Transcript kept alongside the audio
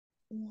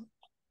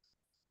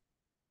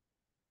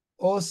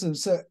Awesome.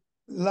 So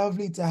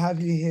lovely to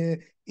have you here,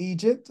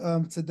 Egypt,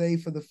 today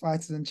for the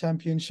Fighters and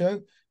Champions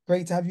show.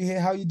 Great to have you here.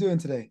 How are you doing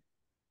today?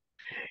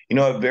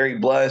 Very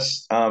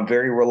blessed,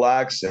 very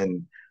relaxed,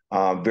 and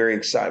very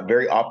excited,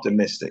 very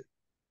optimistic.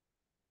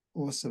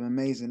 Awesome,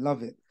 amazing,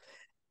 love it.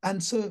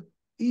 And so,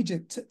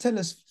 Egypt, tell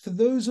us, for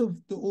those of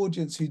the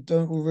audience who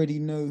don't already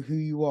know who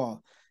you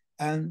are,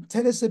 and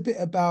tell us a bit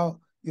about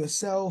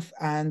yourself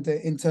and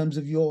in terms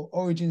of your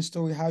origin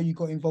story, how you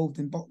got involved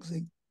in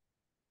boxing.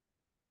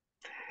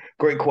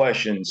 Great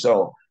question.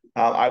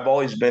 I've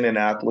always been an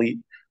athlete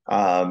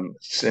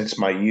since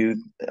my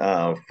youth.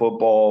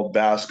 Football,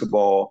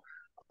 basketball,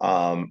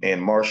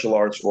 and martial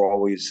arts were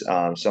always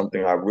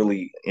something I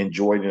really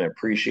enjoyed and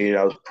appreciated.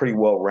 I was pretty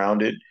well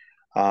rounded.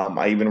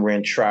 I even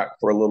ran track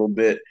for a little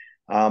bit,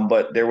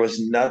 but there was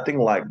nothing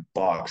like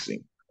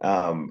boxing.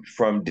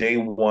 From day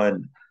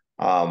one,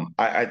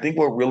 I think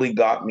what really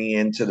got me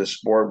into the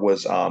sport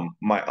was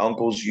my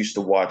uncles used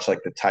to watch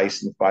like the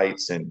Tyson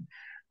fights, and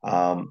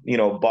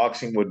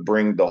boxing would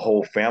bring the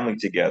whole family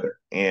together.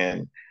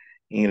 And,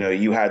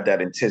 you had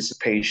that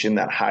anticipation,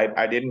 that hype.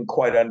 I didn't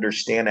quite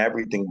understand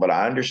everything, but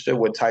I understood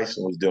what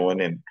Tyson was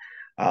doing. And,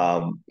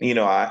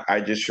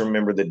 I just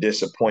remember the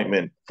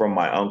disappointment from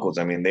my uncles.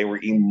 I mean, they were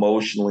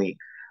emotionally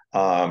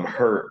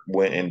hurt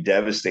and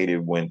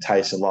devastated when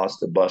Tyson lost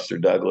to Buster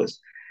Douglas.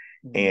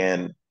 Mm.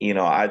 And,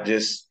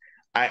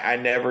 I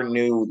never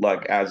knew,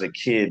 like, as a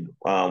kid,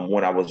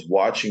 when I was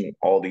watching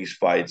all these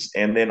fights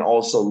and then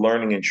also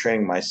learning and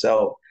training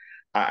myself,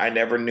 I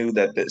never knew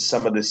that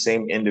some of the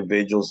same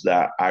individuals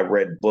that I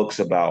read books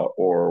about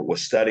or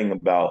was studying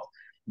about,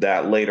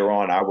 that later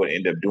on I would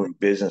end up doing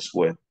business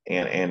with.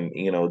 And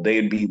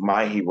they'd be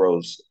my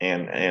heroes.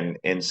 And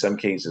in some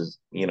cases,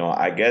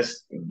 I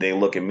guess they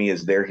look at me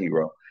as their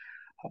hero.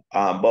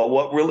 But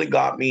what really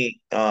got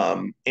me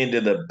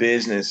into the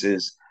business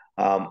is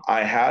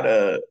I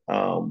had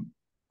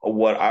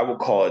what I would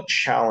call a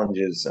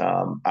challenges.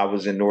 I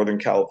was in Northern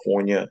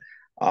California.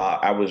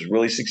 I was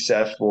really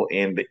successful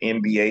in the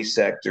MBA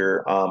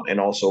sector, and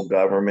also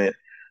government.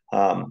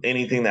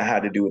 Anything that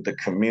had to do with the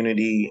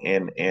community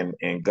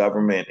and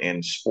government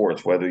and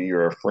sports, whether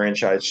you're a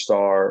franchise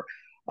star,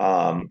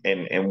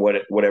 and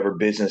whatever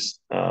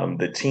business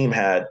the team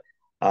had,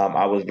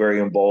 I was very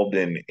involved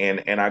in.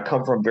 And I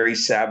come from very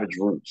savage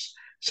roots.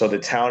 So the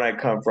town I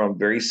come from,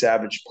 very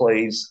savage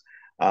place.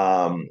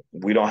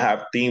 We don't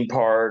have theme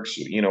parks.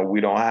 We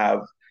don't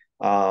have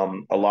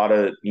a lot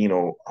of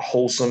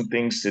wholesome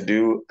things to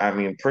do. I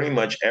mean, pretty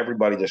much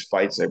everybody just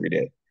fights every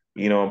day,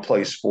 and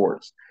plays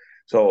sports.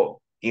 So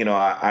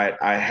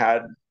I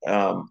had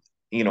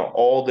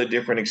all the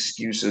different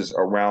excuses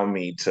around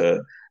me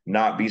to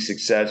not be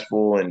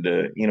successful and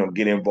to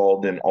get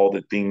involved in all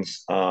the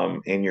things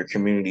in your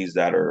communities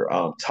that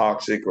are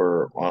toxic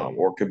or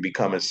could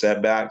become a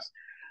setbacks.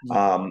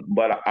 Yeah.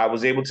 But I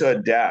was able to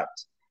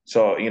adapt.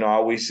 So I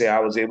always say I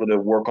was able to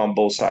work on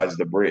both sides of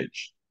the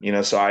bridge.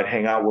 So I'd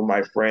hang out with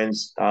my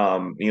friends.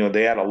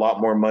 They had a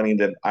lot more money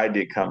than I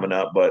did coming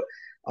up, but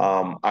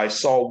I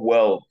saw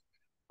wealth,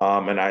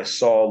 and I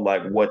saw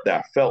like what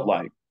that felt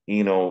like,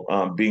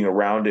 being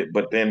around it.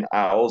 But then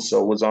I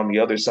also was on the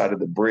other side of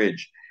the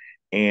bridge,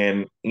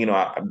 and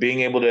being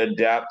able to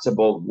adapt to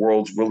both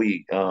worlds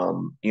really,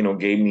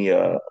 gave me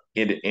an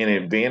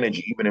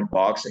advantage even in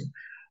boxing.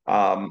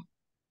 Um,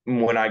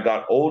 when I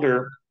got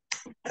older,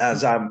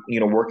 as I'm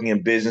working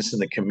in business in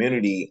the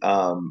community,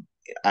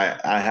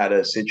 I had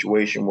a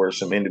situation where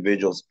some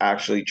individuals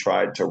actually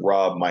tried to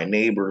rob my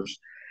neighbors,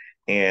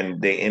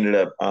 and they ended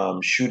up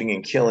shooting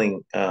and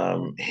killing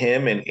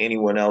him and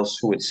anyone else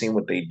who had seen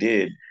what they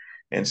did.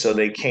 And so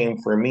they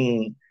came for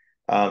me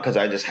because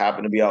I just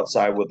happened to be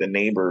outside with a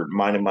neighbor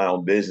minding my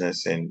own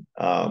business. And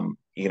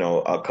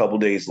a couple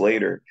days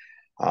later,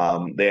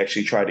 they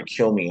actually tried to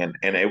kill me,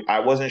 and I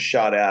wasn't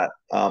shot at.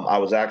 I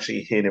was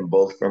actually hit in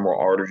both femoral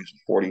arteries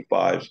with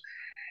 45s.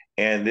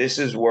 And this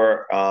is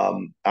where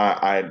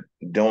I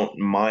don't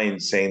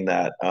mind saying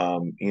that,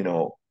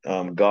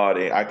 God,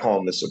 I call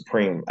him the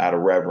Supreme out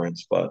of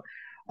reverence, but,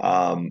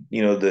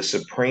 the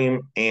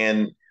Supreme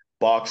and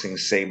boxing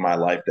saved my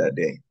life that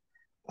day.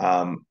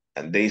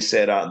 And they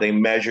said they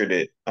measured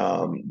it,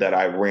 that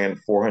I ran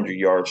 400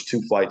 yards,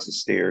 two flights of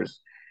stairs.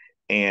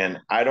 And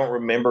I don't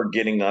remember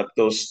getting up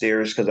those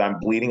stairs because I'm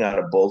bleeding out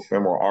of both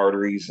femoral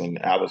arteries and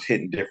I was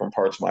hitting different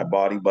parts of my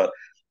body. But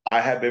I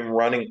have been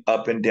running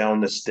up and down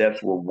the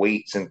steps with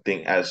weights and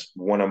things as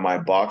one of my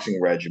boxing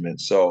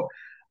regimens. So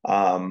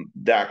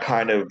that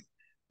kind of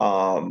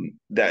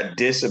that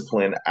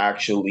discipline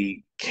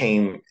actually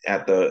came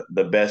at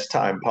the best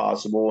time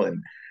possible.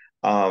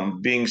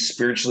 And being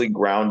spiritually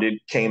grounded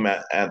came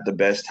at the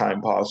best time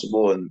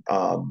possible. And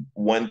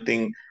one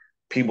thing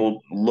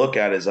people look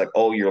at is like,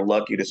 oh, you're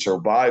lucky to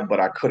survive, but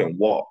I couldn't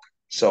walk.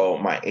 So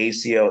my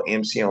ACL,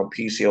 MCL, and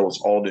PCL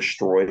was all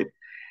destroyed.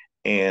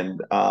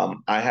 And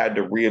I had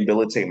to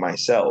rehabilitate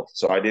myself.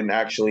 So I didn't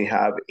actually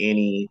have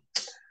any,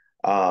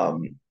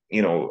 um,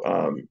 you know,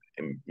 um,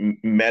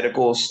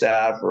 medical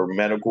staff or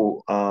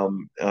medical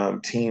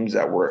teams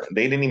that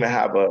they didn't even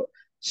have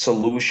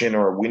solution,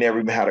 or we never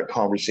even had a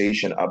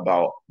conversation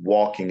about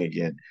walking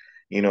again.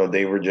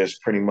 They were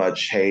just pretty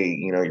much, hey,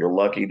 you're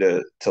lucky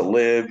to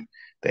live.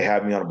 They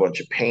had me on a bunch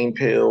of pain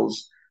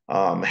pills,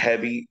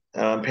 heavy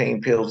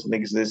pain pills,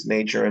 things of this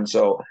nature. And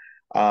so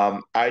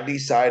I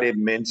decided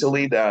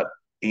mentally that,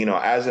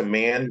 as a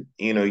man,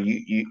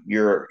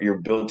 you're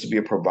built to be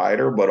a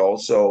provider, but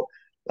also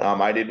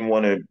I didn't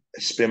want to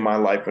spend my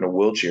life in a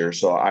wheelchair.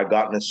 So I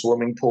got in a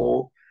swimming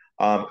pool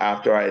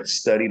after I had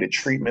studied a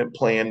treatment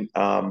plan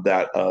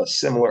that a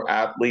similar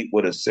athlete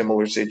with a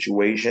similar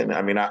situation.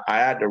 I mean, I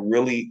had to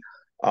really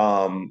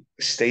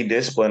stay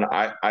disciplined.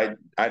 I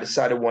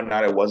decided one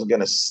night I wasn't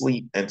going to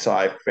sleep until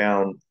I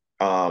found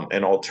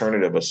an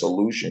alternative, a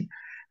solution.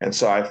 And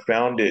so I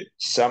found it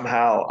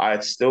somehow. I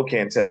still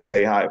can't tell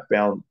you how I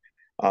found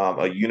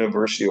a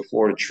University of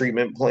Florida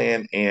treatment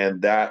plan,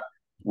 and that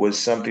was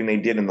something they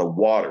did in the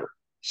water.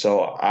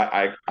 So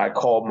I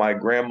called my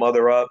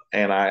grandmother up,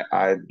 and I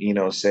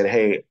said,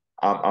 hey,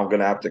 I'm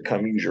gonna have to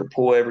come use your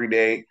pool every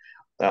day.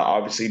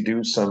 Obviously,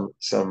 do some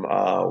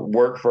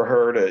work for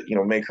her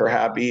to make her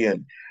happy,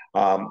 and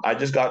I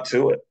just got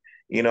to it.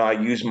 I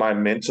used my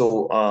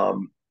mental,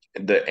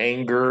 the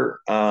anger,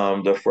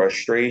 the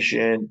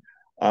frustration,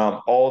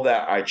 all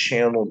that I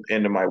channeled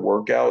into my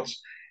workouts,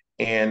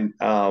 and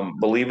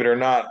believe it or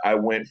not, I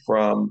went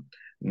from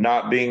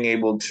not being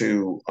able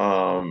to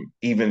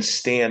even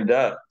stand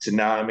up to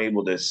now I'm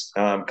able to,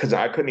 because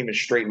I couldn't even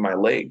straighten my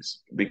legs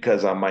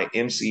because on my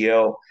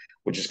MCL,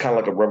 which is kind of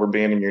like a rubber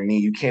band in your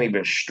knee, you can't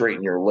even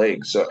straighten your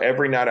legs. So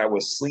every night I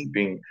was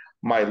sleeping,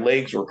 my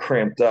legs were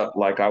cramped up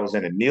like I was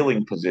in a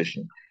kneeling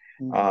position.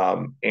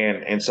 Mm.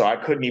 And so I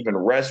couldn't even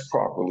rest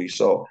properly.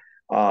 So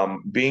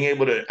being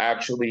able to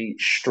actually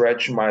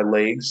stretch my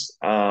legs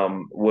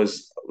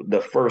was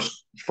the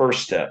first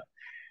step.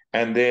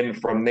 And then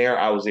from there,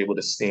 I was able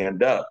to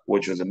stand up,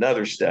 which was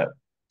another step.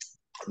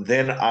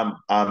 Then I'm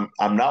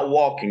not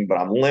walking, but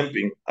I'm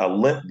limping, a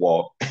limp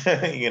walk,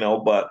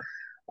 but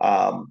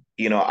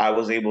I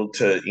was able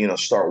to,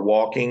 start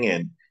walking,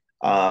 and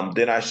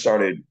then I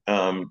started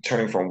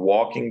turning from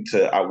walking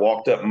to I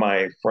walked up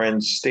my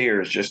friend's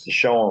stairs just to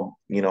show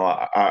them,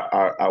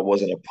 I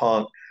wasn't a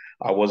punk.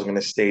 I wasn't going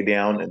to stay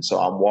down. And so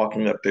I'm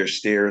walking up their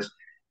stairs.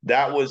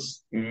 That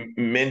was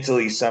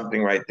mentally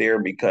something right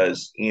there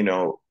because,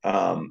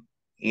 some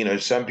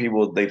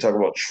people, they talk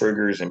about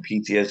triggers and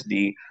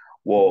PTSD.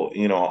 Well,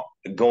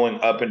 going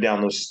up and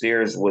down those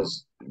stairs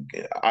was,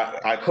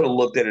 I could have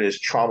looked at it as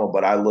trauma,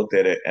 but I looked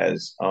at it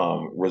as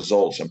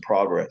results and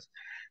progress.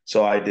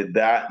 So I did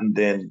that, and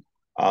then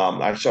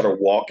I started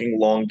walking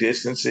long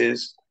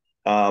distances.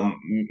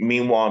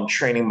 Meanwhile, I'm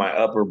training my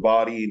upper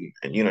body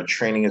and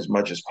training as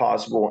much as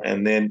possible.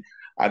 And then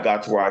I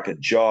got to where I could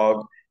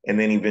jog and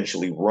then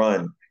eventually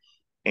run.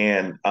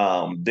 And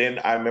then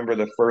I remember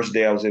the first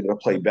day I was able to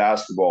play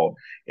basketball.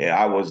 And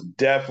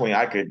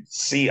I could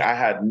see I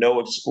had no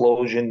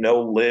explosion,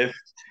 no lift.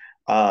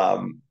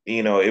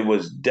 It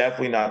was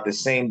definitely not the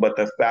same, but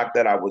the fact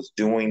that I was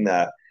doing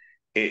that,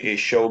 it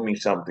showed me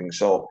something.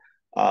 So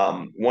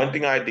one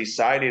thing I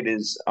decided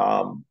is,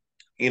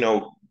 you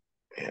know,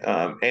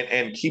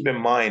 and keep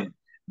in mind,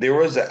 there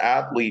was an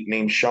athlete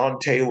named Sean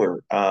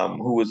Taylor,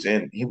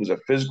 he was a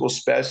physical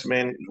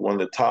specimen, one of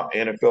the top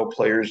NFL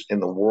players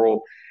in the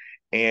world,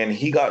 and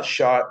he got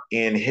shot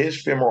in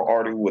his femoral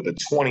artery with a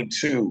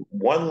 22,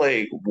 one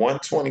leg,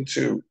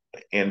 122,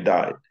 and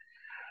died.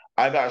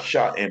 I got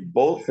shot in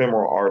both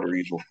femoral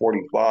arteries with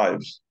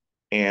 45s,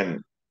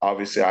 and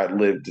obviously I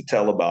lived to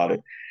tell about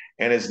it.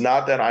 And it's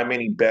not that I'm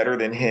any better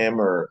than him,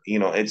 or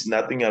it's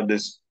nothing of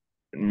this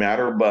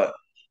matter, but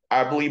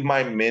I believe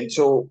my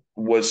mental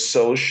was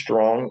so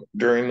strong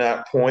during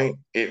that point.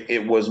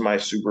 It was my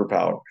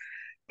superpower.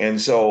 And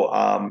so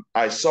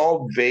I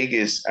saw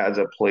Vegas as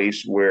a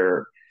place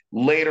where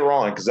later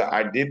on, because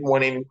I didn't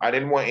want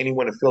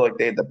anyone to feel like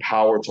they had the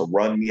power to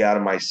run me out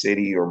of my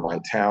city or my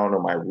town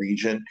or my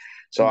region.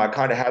 So I Mm.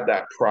 kind of had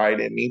that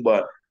pride in me,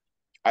 but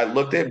I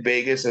looked at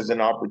Vegas as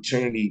an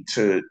opportunity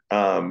to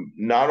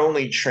not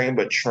only train,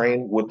 but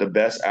train with the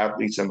best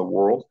athletes in the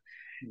world.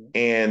 Yeah.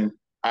 And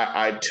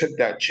I took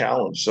that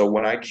challenge. So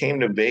when I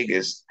came to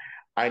Vegas,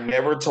 I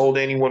never told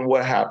anyone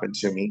what happened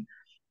to me.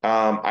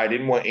 I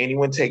didn't want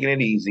anyone taking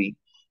it easy.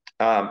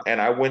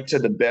 And I went to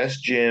the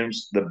best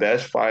gyms, the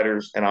best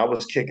fighters, and I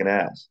was kicking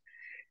ass.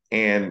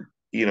 And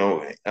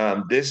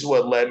this is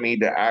what led me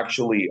to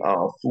actually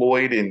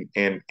Floyd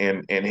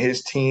and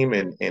his team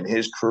and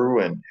his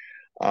crew. And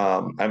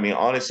I mean,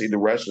 honestly, the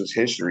rest was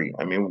history.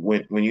 I mean,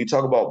 when you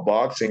talk about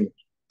boxing,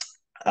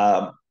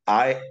 um,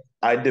 I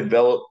I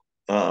developed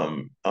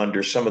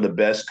under some of the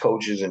best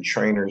coaches and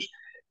trainers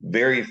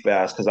very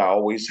fast because I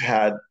always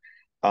had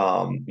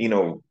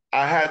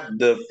I had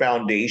the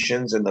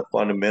foundations and the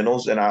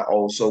fundamentals, and I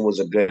also was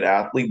a good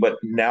athlete, but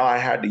now I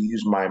had to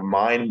use my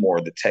mind more,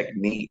 the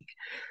technique.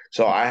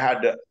 So I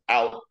had to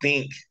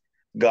outthink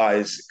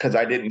guys because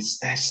I didn't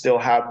still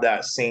have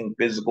that same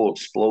physical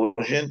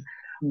explosion.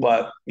 Mm.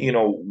 But,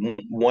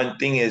 one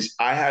thing is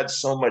I had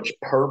so much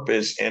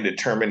purpose and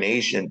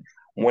determination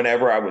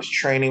whenever I was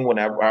training,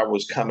 whenever I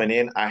was coming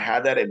in. I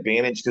had that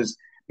advantage because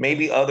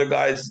maybe other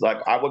guys, like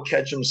I would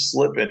catch them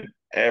slipping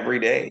every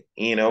day,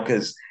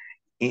 because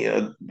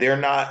they're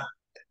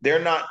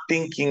not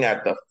thinking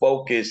at the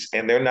focus,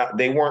 and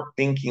they weren't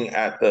thinking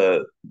at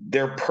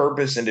their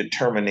purpose and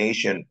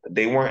determination.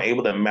 They weren't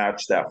able to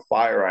match that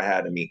fire I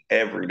had in me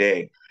every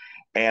day.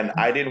 And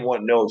I didn't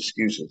want no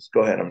excuses.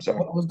 Go ahead. I'm sorry.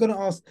 I was gonna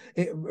ask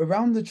it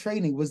around the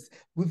training was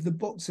with the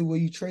boxing, were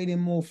you training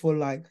more for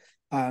like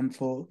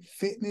for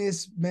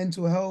fitness,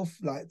 mental health,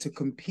 like to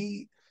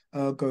compete,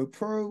 go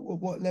pro? Or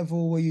what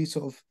level were you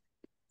sort of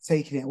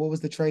taking it? What was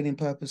the training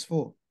purpose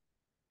for?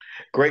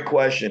 Great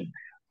question.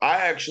 I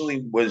actually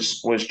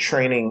was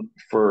training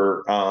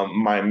for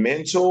my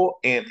mental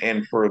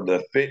and for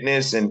the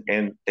fitness, and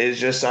it's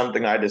just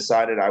something I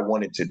decided I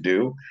wanted to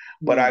do.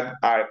 But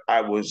Mm,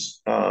 I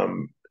was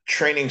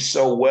training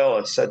so well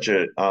at such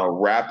a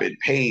rapid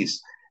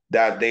pace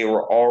that they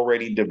were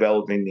already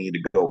developing me to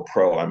go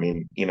pro. I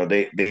mean,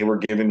 they were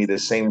giving me the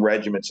same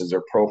regiments as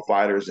their pro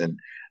fighters, and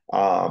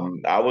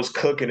I was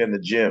cooking in the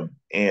gym.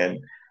 And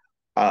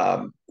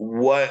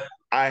what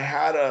I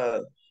had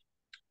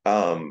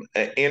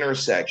an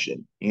intersection.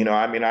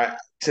 I mean, I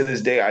to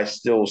this day I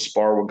still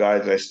spar with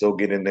guys. I still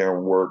get in there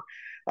and work.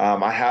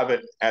 I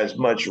haven't as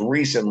much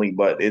recently,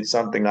 but it's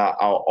something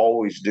I'll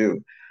always do.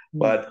 mm,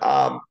 But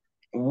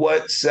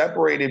what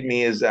separated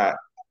me is that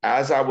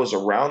as I was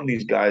around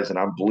these guys and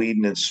I'm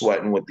bleeding and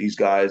sweating with these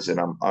guys, and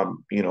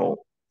I'm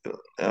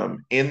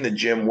in the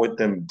gym with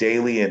them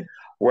daily, and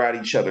we're at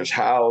each other's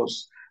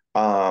house.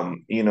 Our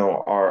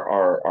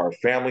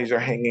families are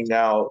hanging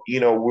out.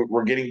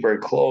 We're getting very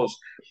close.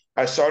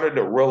 I started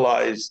to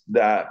realize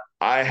that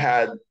I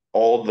had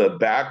all the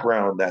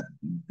background that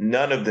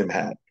none of them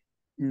had.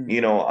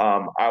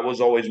 mm, I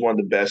was always one of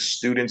the best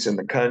students in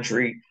the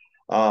country.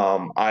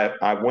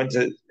 I went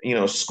to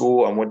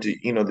school. I went to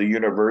the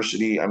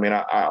university. I mean,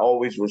 I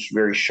always was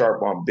very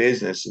sharp on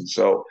business, and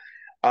so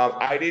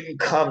I didn't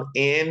come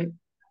in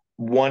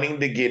wanting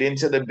to get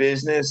into the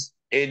business.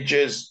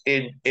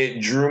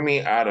 It drew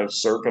me out of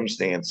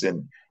circumstance,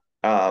 and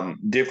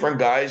different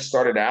guys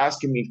started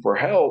asking me for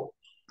help,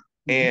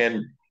 mhm.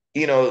 and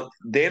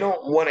they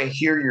don't want to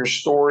hear your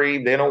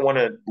story. They don't want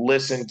to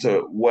listen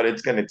to what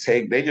it's going to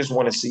take. They just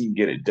want to see you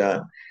get it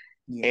done.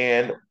 Yeah.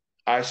 And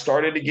I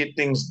started to get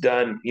things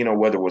done,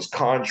 whether it was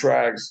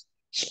contracts,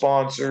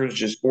 sponsors,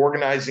 just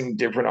organizing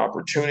different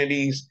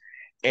opportunities.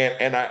 And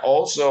and I've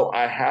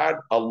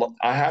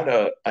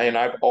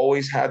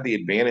always had the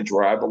advantage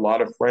where I have a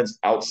lot of friends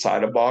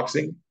outside of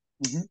boxing.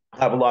 Mhm. I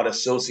have a lot of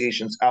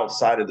associations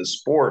outside of the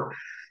sport.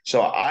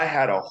 So I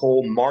had a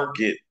whole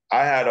market.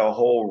 I had a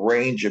whole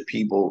range of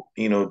people,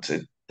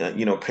 to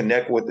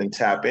connect with and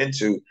tap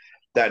into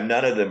that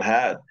none of them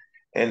had.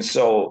 And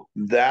so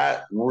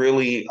that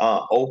really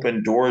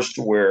opened doors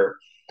to where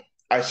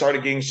I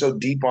started getting so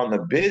deep on the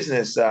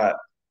business that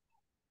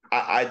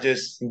I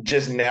just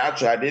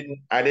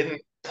naturally I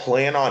didn't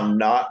plan on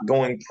not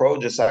going pro,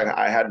 just like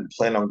I hadn't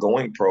planned on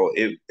going pro.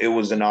 It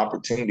was an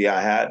opportunity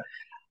I had.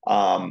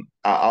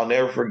 I'll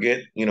never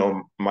forget,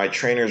 my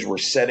trainers were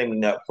setting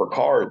me up for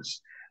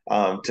cards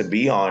to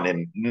be on.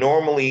 And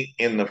normally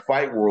in the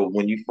fight world,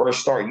 when you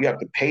first start, you have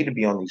to pay to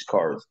be on these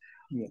cards.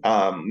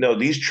 Yeah. No,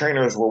 these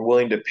trainers were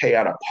willing to pay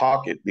out of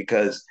pocket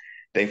because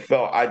they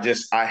felt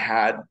I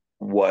had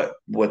what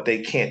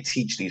they can't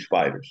teach these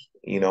fighters,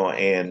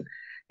 and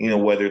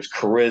whether it's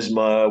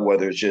charisma,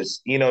 whether it's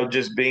just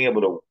being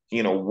able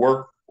to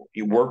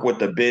work with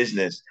the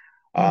business,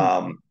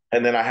 Mm.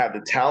 and then I have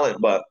the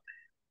talent. But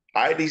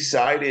I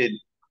decided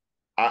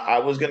I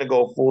was going to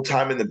go full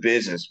time in the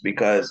business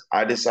because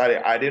I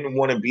decided I didn't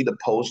want to be the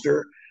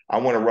poster. I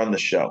want to run the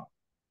show.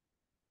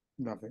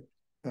 Love it.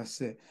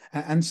 That's it.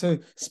 And so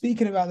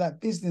speaking about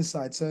that business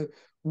side, so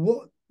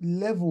what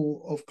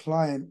level of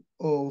client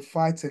or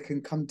fighter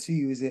can come to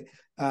you? Is it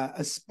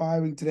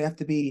aspiring? Do they have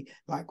to be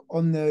like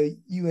on the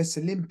US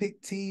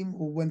Olympic team,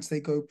 or once they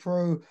go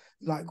pro,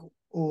 like,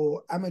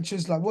 or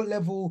amateurs? Like what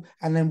level?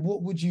 And then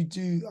what would you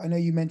do? I know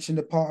you mentioned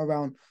the part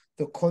around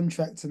the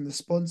contracts and the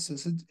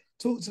sponsors. So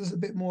talk to us a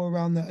bit more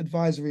around the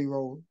advisory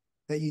role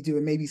that you do,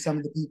 and maybe some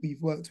of the people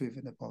you've worked with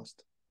in the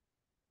past.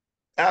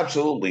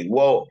 Absolutely.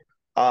 Well,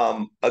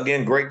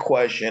 again, great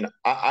question.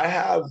 I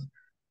have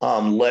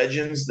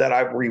legends that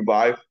I've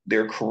revived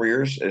their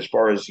careers as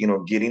far as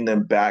getting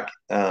them back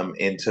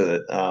into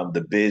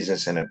the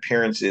business and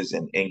appearances,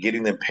 and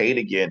getting them paid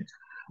again.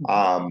 Mhm.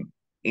 Um,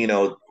 you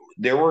know,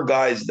 there were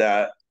guys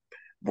that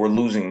were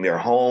losing their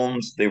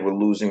homes, they were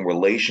losing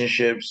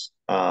relationships.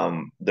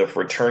 The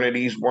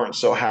fraternities weren't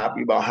so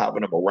happy about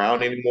having them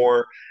around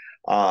anymore.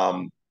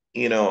 Um,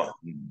 you know,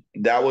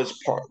 that was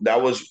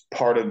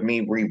part of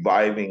me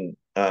reviving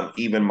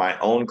even my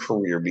own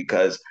career,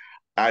 because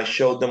I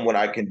showed them what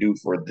I can do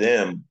for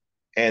them,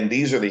 and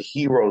these are the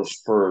heroes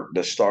for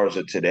the stars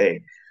of today.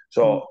 Mm.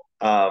 So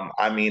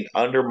I mean,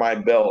 under my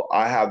belt,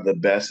 I have the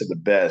best of the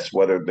best,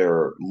 whether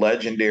they're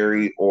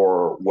legendary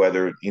or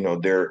whether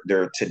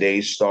they're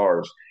today's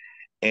stars.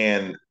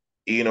 And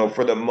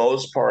for the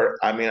most part,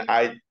 I mean,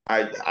 I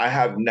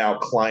have now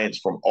clients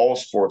from all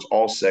sports,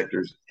 all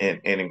sectors,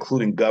 and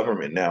including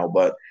government now.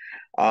 But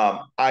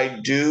I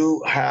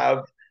do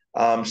have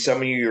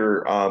some of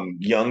your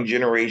young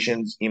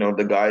generations,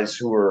 the guys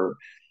who are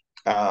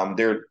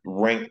they're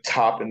ranked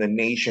top in the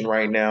nation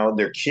right now.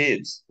 They're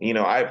kids.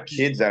 I have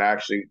kids that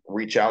actually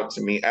reach out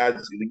to me as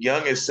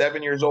young as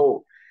 7 years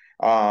old.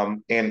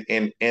 And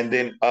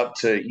then up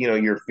to,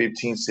 your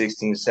 15,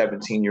 16,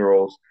 17 year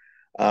olds.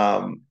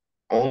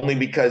 Only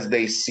because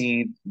they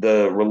see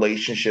the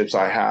relationships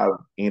I have.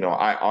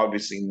 I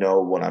obviously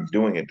know what I'm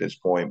doing at this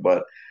point,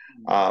 but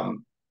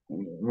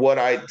what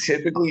I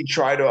typically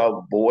try to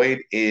avoid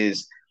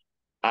is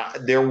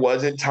there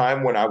was a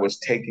time when I was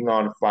taking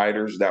on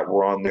fighters that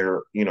were on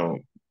their,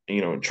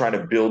 trying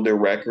to build their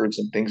records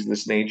and things of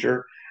this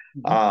nature.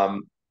 Mhm.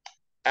 Um,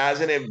 as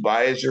an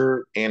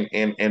advisor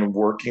and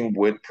working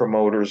with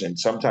promoters and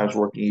sometimes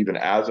working even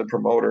as a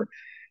promoter,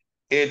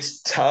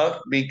 it's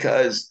tough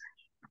because,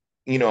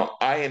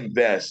 I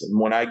invest, and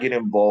when I get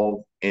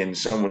involved in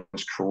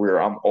someone's career,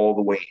 I'm all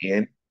the way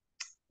in.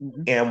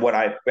 Mhm. And what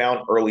I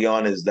found early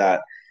on is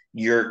that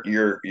you're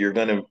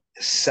gonna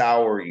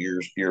sour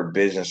your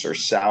business or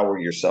sour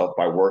yourself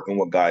by working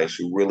with guys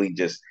who really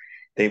just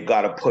they've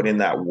got to put in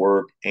that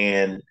work.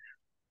 And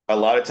a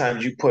lot of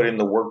times you put in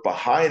the work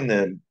behind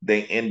them,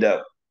 they end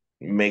up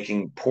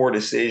making poor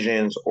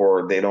decisions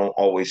or they don't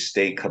always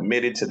stay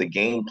committed to the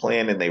game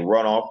plan and they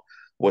run off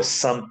with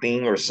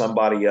something or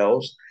somebody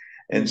else.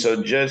 And Mm.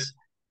 so just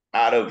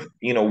out of,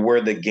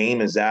 where the game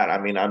is at, I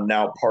mean, I'm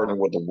now partnered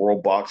with the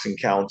World Boxing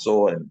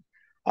Council and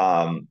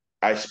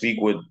I speak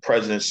with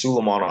President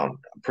Suleiman on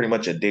pretty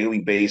much a daily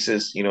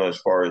basis, as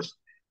far as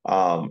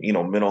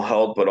mental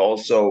health, but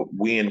also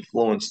we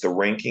influence the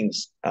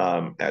rankings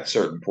at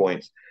certain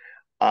points.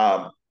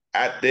 um,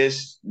 at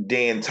this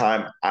day and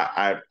time,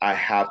 I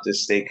have to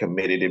stay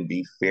committed and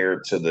be fair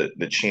to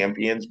the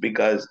champions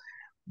because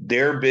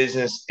their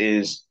business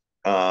is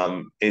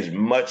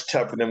much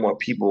tougher than what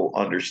people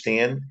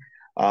understand.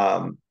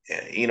 Um,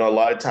 a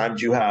lot of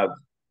times you have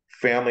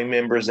family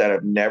members that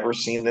have never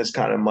seen this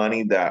kind of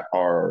money that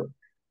are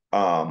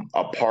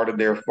a part of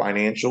their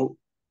financial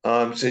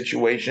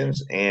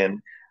situations, and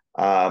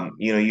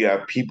you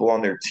have people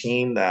on their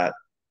team that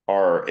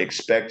are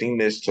expecting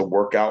this to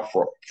work out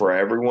for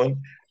everyone.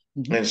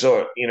 Mhm. And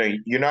so,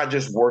 you're not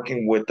just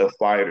working with the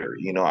fighter.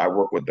 I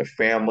work with the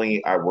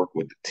family, I work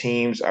with the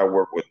teams, I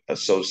work with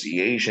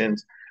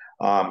associations.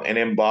 And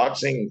in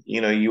boxing,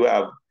 you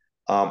have,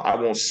 I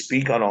won't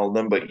speak on all of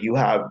them, but you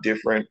have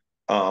different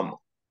um,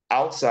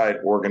 outside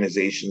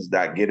organizations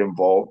that get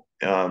involved.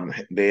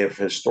 They have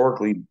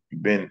historically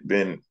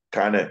been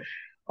kind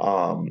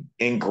of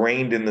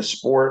ingrained in the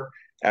sport,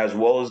 as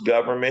well as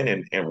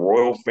government and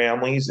royal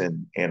families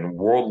and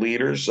world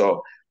leaders.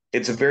 So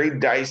it's a very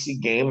dicey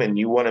game, and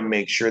you want to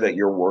make sure that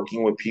you're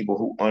working with people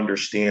who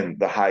understand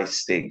the high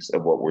stakes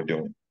of what we're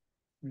doing.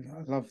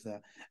 I love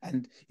that.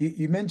 And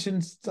you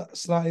mentioned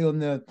slightly on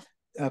the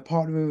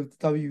partner with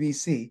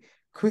WBC.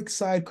 Quick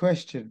side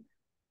question.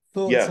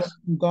 Thoughts on Yes.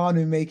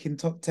 Ngannou making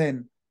top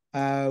 10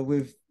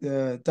 with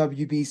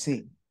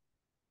WBC?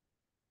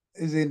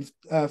 Is in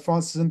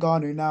Francis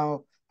Ngannou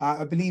now.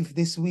 I believe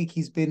this week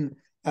he's been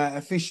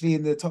officially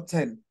in the top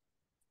 10.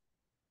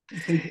 You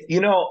think? You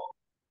know,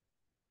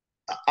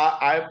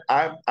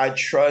 I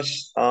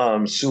trust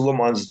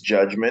Suleiman's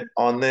judgment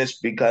on this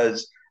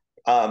because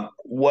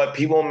what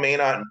people may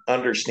not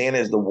understand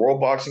is the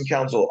World Boxing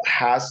Council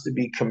has to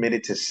be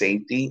committed to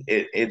safety.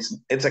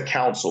 It's a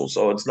council,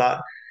 so it's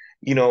not.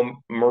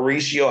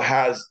 Mauricio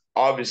has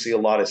obviously a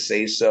lot of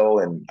say so,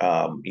 and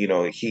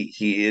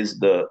he is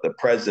the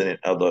president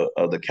of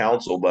the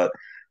council, but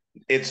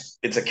it's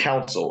a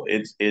council.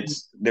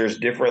 It's there's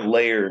different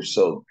layers.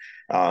 So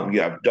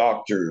you have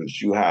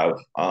doctors, you have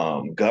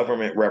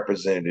government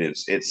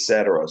representatives,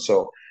 etc.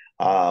 So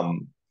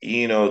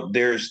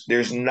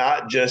there's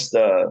not just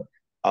a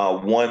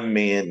one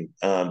man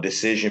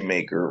decision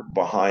maker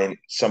behind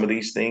some of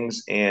these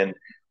things. And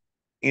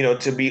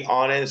to be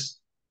honest,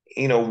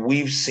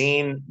 we've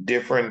seen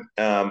different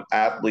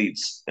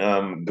athletes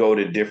go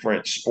to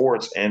different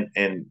sports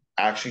and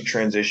actually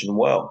transition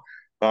well.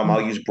 I'll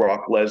Mm. use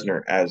Brock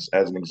Lesnar as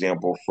an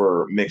example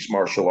for mixed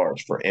martial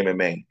arts for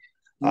MMA.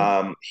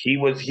 Yeah.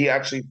 He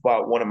actually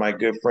fought one of my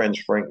good friends,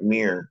 Frank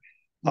Mir,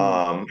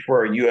 Mm.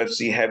 for a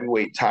UFC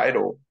heavyweight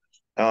title.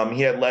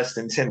 He had less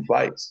than 10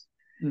 fights,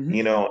 Hmm.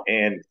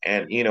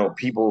 and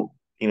people,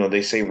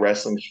 they say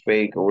wrestling's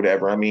fake or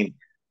whatever. I mean,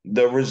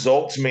 the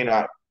results may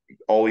not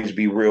always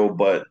be real,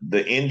 but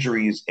the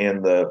injuries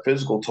and the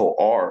physical toll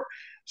are.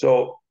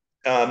 So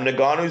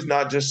Ngannou's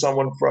not just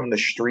someone from the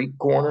street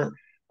corner.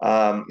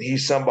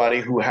 He's somebody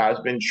who has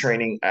been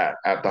training at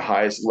the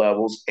highest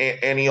levels,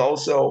 and he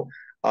also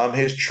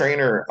his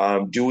trainer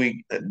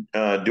Dewey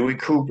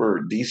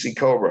Cooper, DC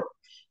Cobra.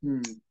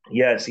 Mm.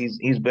 Yes,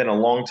 he's been a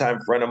longtime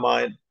friend of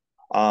mine.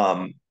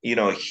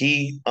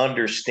 He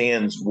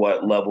understands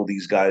what level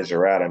these guys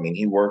are at. I mean,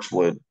 he works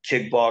with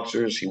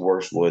kickboxers, he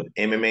works with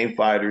MMA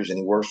fighters, and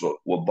he works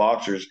with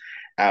boxers,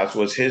 as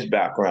was his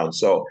background.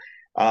 So,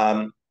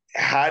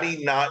 had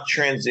he not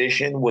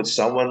transitioned with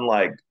someone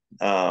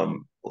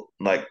um,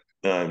 like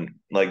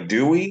like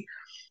Dewey,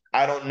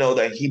 I don't know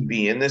that he'd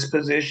be in this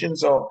position.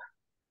 So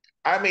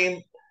I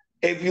mean,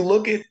 if you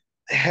look at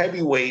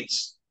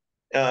heavyweights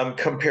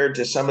compared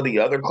to some of the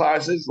other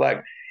classes,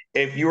 like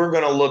if you were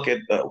going to look at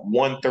the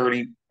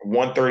 130,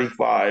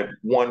 135,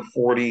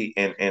 140,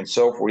 and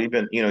so forth,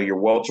 even, your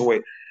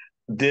welterweight,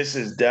 this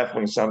is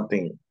definitely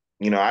something,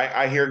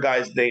 I hear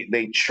guys,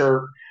 they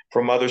chirp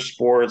from other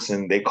sports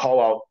and they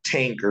call out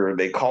Tank, or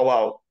they call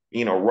out,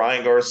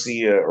 Ryan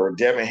Garcia or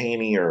Devin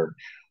Haney or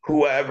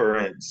whoever.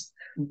 And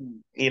Mm,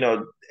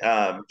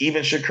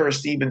 even Shakur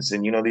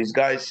Stevenson, these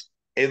guys,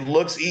 it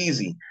looks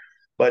easy,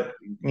 but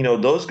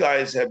those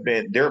guys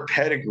their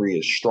pedigree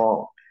is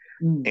strong.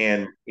 mm,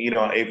 And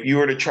if you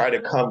were to try to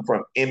come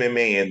from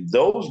MMA in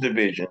those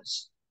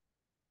divisions,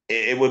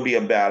 it would be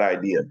a bad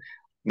idea.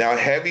 Now,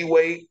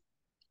 heavyweight,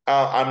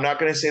 I'm not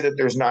going to say that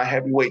there's not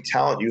heavyweight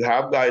talent. You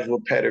have guys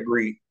with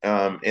pedigree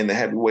in the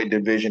heavyweight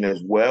division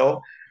as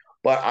well,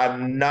 but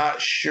I'm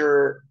not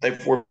sure,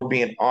 if we're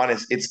being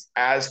honest, it's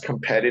as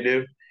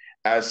competitive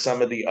as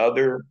some of the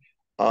other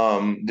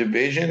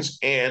divisions.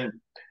 And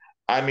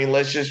I mean,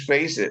 let's just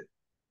face it,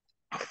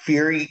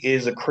 Fury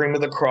is a cream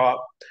of the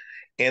crop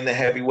in the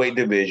heavyweight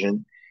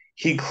division.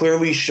 He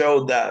clearly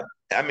showed that.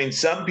 I mean,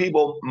 some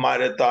people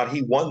might have thought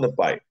he won the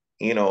fight.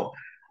 You know,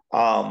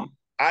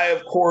 I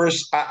of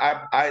course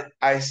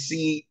I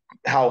see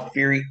how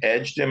Fury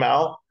edged him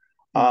out,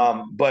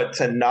 mm. but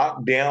to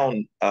knock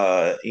down,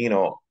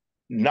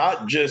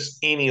 not just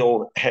any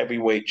old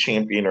heavyweight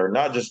champion or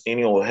not just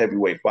any old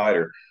heavyweight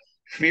fighter,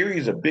 Fury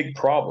is a big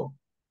problem.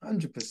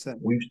 100%.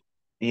 We,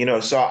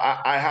 so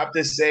I have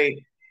to say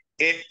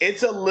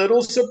it's a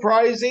little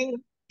surprising,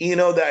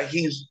 that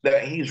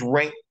he's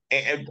ranked.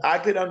 And I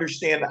could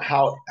understand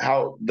how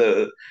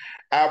the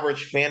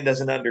average fan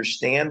doesn't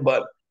understand,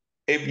 but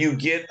if you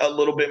get a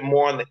little bit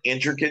more on the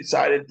intricate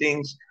side of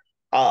things,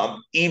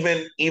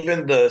 even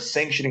the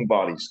sanctioning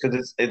bodies,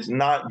 because it's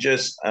not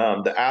just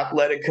the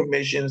athletic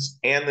commissions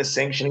and the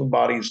sanctioning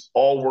bodies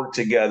all work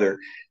together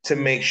to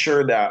Mm, make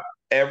sure that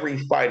every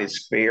fight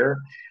is fair.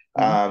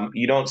 mm,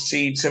 You don't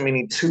see too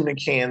many tuna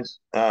cans,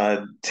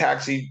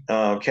 taxi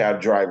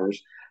cab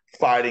drivers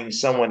fighting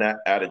someone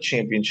at a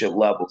championship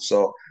level.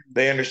 So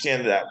they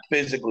understand that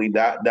physically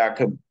that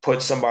could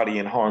put somebody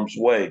in harm's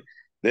way.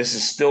 This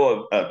is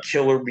still a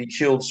killer be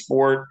killed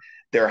sport.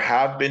 There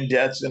have been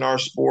deaths in our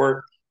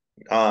sport.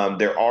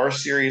 There are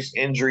serious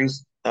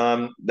injuries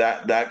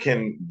that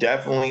can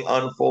definitely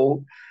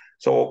unfold.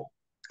 So,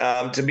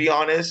 to be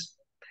honest,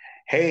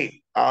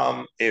 hey,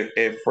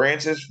 if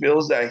Francis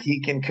feels that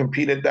he can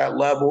compete at that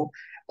level,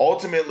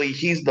 ultimately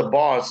he's the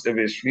boss of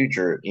his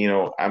future.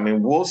 I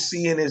mean, we'll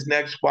see in his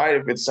next fight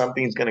if it's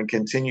something he's going to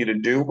continue to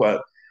do,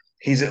 but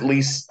he's at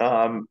least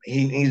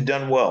he's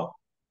done well.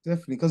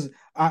 definitely. Because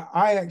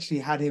I actually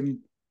had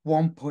him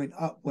 1 point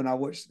up when I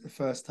watched it the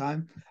first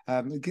time.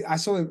 I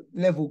saw him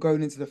level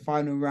going into the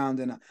final round,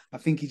 and I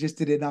think he just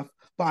did enough.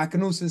 But I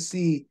can also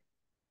see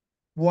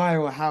why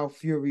or how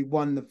Fury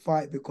won the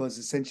fight, because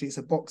essentially it's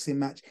a boxing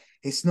match.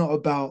 It's not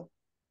about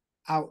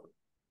out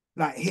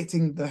like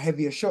hitting the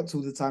heavier shots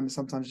all the time. It's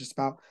sometimes just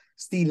about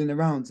stealing the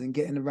rounds and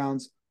getting the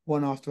rounds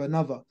one after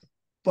another.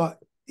 But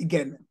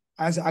again,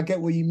 as I get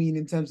what you mean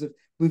in terms of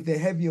with the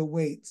heavier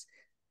weights,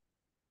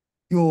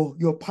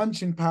 your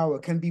punching power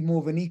can be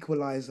more of an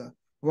equalizer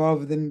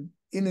rather than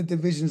in the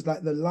divisions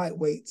like the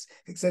lightweights,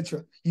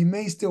 etc. You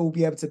may still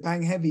be able to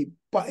bang heavy,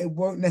 but it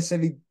won't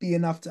necessarily be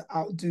enough to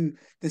outdo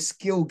the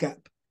skill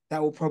gap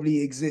that will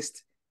probably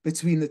exist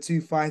between the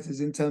two fighters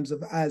in terms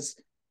of as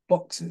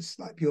boxers,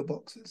 like pure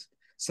boxers.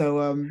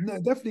 So no,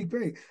 definitely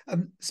great.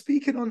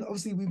 Speaking on,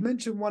 obviously we've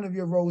mentioned one of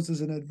your roles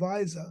as an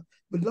advisor.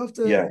 Would love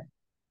to Yeah.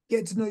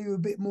 get to know you a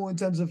bit more in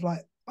terms of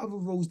like other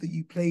roles that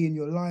you play in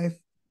your life.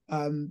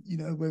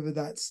 Whether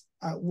that's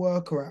at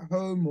work or at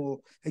home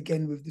or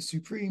again with the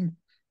Supreme.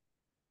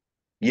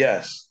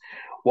 Yes.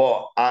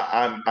 Well,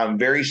 I'm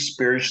very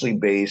spiritually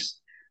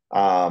based.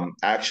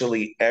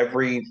 Actually,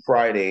 every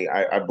Friday,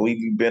 I believe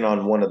you've been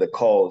on one of the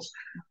calls.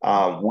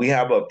 We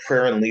have a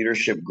prayer and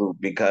leadership group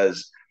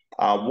because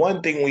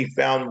one thing we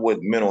found with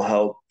mental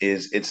health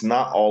is it's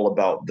not all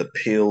about the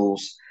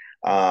pills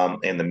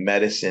and the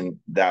medicine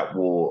that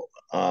will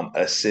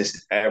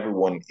assist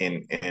everyone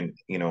in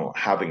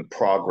having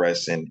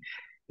progress and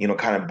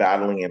kind of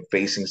battling and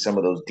facing some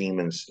of those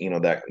demons,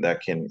 that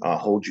can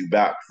hold you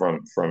back from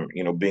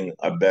being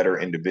a better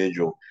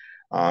individual,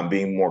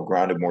 being more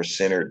grounded, more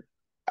centered.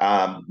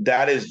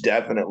 That is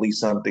definitely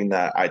something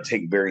that I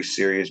take very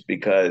serious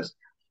because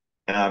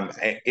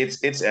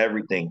it's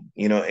everything.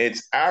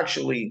 It's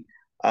actually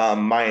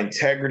my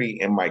integrity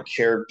and my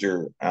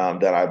character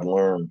that I've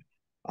learned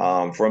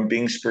from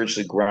being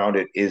spiritually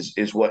grounded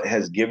is what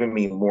has given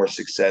me more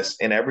success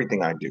in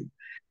everything I do,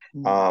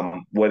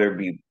 Mm, whether it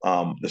be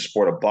the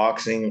sport of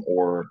boxing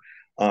or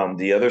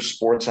the other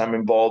sports I'm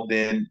involved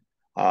in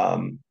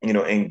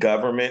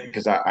government,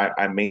 because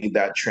I made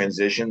that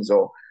transition.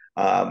 So,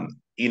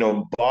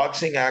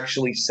 boxing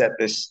actually set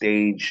the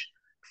stage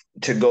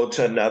to go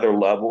to another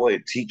level.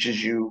 It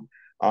teaches you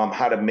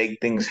how to make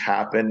things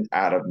happen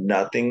out of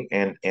nothing,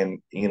 and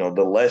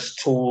the less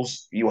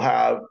tools you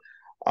have,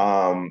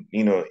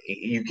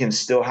 you can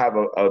still have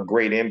a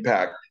great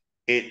impact.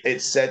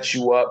 It sets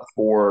you up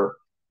for,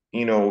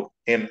 in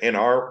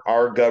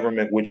our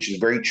government, which is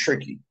very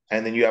tricky.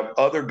 And then you have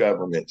other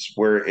governments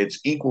where it's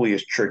equally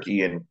as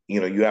tricky. And,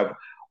 you have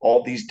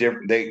all these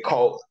different, they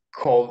call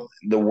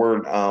the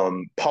word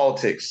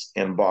politics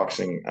in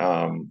boxing.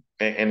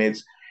 And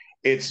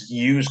it's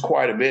used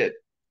quite a bit.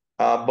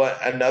 But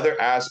another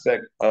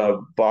aspect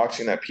of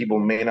boxing that people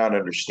may not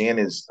understand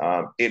is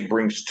it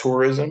brings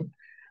tourism.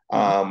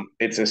 Mhm.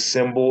 It's a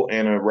symbol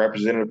and a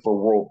representative for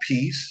world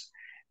peace.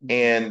 Mhm.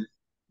 And,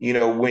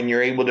 when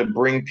you're able to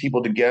bring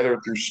people together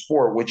through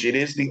sport, which it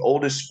is the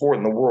oldest sport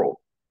in the world,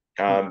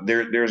 Mhm.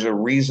 there's a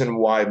reason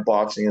why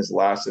boxing has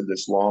lasted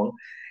this long.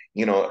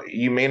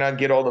 You may not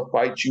get all the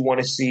fights you want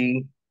to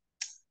see.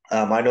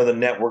 I know the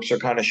networks are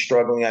kind of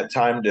struggling at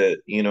time to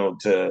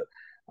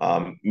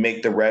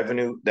make the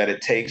revenue that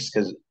it takes,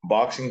 because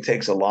boxing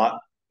takes a lot,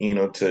 and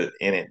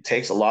it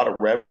takes a lot of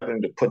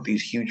revenue to put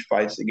these huge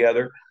fights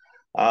together.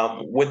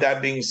 With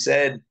that being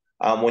said,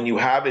 when you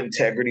have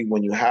integrity,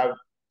 when you have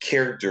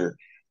character,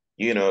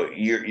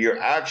 you're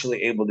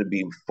actually able to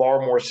be far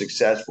more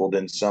successful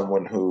than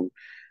someone who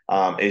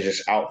is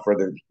just out for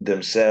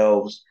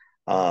themselves.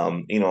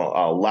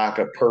 A lack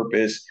of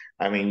purpose.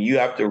 I mean, you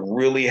have to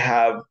really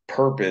have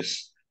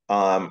purpose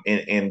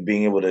in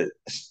being able to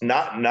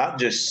not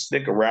just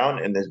stick around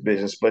in this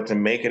business, but to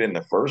make it in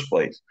the first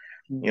place.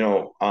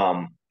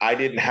 Mhm. I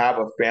didn't have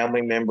a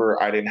family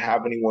member. I didn't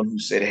have anyone who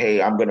said,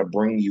 "Hey, I'm going to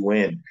bring you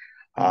in."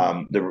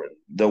 Mhm.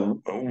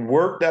 The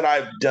work that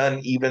I've done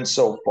even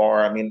so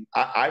far, I mean,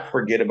 I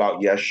forget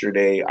about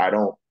yesterday. I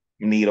don't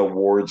need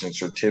awards and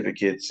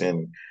certificates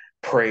and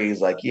praise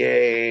like,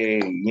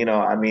 yay.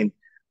 I mean,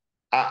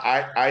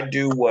 I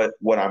do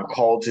what I'm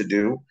called to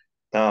do.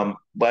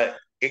 But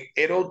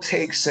it'll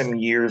take some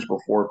years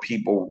before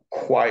people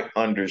quite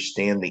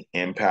understand the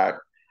impact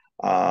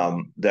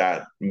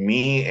that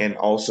me and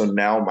also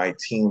now my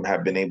team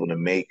have been able to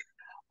make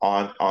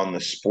on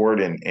the sport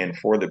and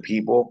for the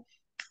people.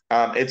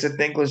 It's a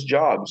thankless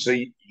job. So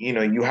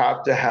you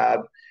have to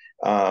have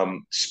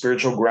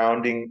spiritual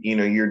grounding.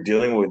 You're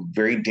dealing with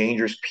very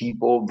dangerous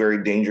people,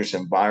 very dangerous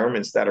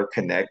environments that are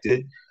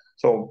connected.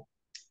 So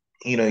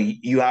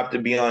you have to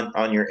be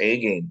on your A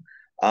game.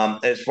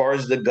 As far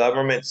as the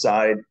government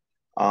side,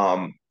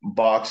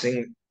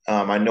 boxing,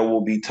 I know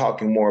we'll be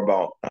talking more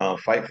about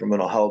fight for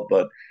mental health,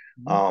 but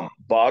Mhm.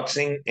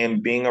 boxing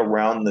and being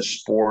around the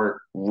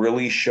sport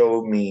really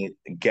showed me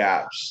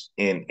gaps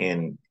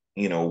in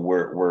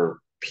where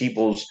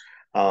people's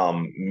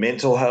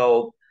mental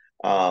health,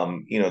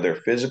 their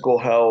physical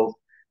health,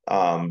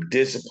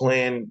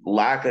 discipline,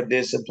 lack of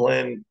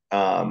discipline,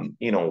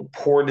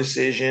 poor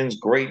decisions,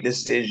 great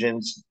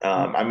decisions.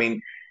 I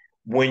mean,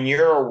 when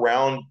you're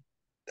around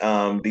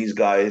these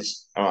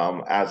guys,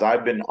 as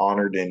I've been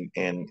honored and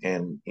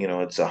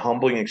it's a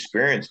humbling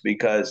experience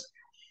because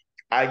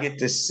I get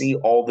to see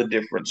all the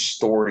different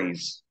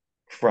stories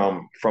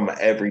from an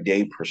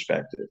everyday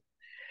perspective.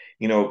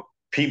 you know,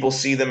 People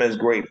see them as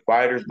great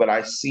fighters, but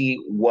I see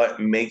what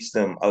makes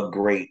them a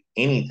great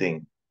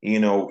anything,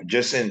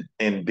 just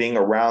in being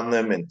around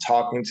them and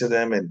talking to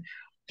them and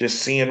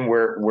just seeing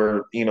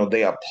where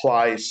they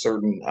apply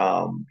certain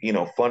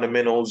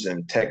fundamentals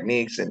and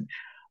techniques. And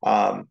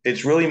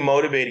it's really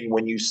motivating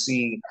when you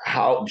see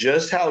how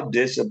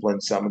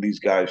disciplined some of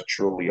these guys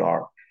truly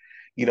are.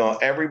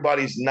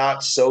 Everybody's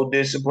not so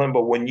disciplined,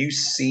 but when you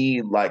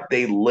see like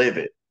they live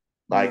it,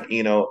 Yeah. like,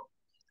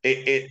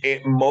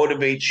 it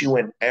motivates you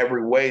in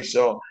every way.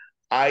 So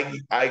I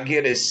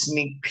get a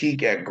sneak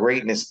peek at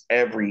greatness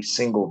every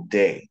single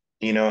day,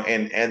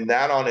 and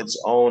that on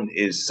its own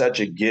is such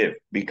a gift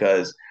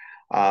because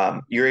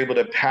you're able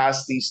to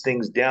pass these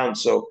things down.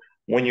 So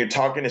when you're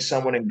talking to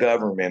someone in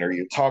government or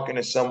you're talking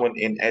to someone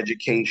in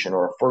education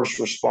or a first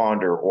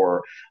responder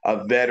or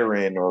a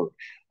veteran or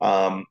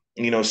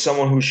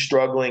someone who's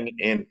struggling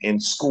in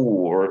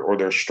school or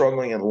they're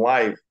struggling in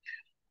life,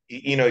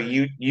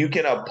 you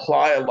can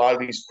apply a lot of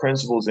these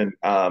principles. And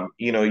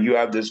you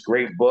have this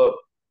great book,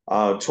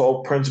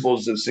 12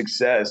 Principles of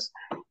Success.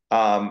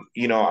 I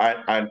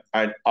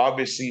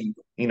obviously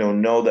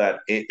know that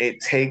it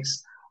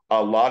takes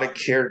a lot of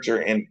character,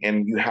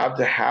 and you have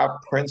to have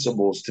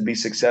principles to be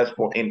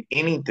successful in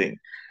anything.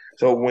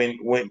 So when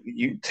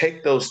you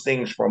take those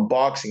things from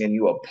boxing and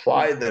you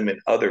apply them in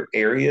other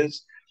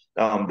areas,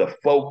 the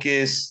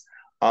focus,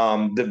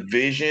 the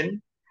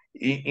vision,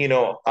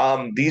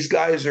 these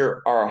guys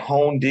are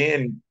honed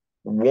in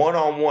one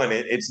on one.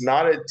 It's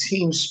not a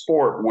team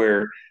sport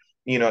where,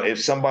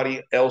 if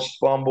somebody else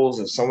fumbles,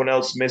 if someone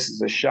else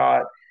misses a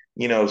shot,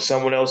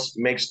 someone else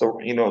makes the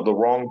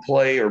wrong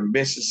play or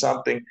misses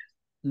something,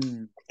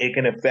 Mm. it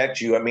can affect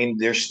you. I mean,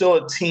 there's still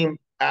a team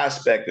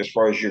aspect as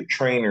far as your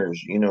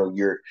trainers,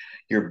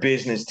 your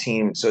business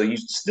team. So you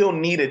still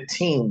need a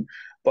team.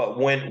 But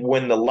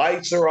when the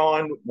lights are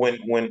on, when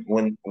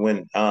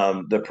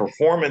the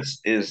performance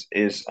is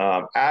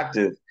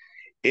active,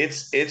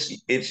 it's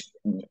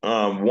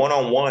one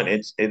on one.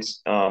 It's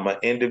an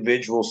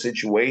individual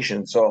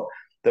situation. So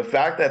the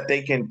fact that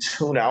they can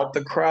tune out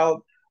the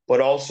crowd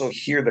but also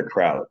hear the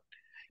crowd.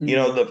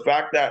 Mm, The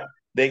fact that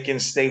they can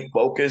stay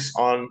focused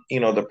on,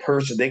 the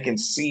person, they can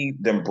see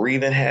them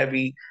breathing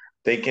heavy.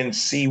 They can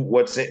see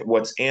what's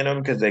in them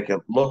because they can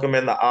look them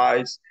in the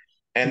eyes.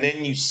 And mm,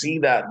 then you see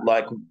that,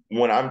 like,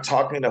 when I'm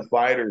talking to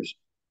fighters,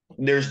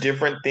 there's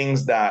different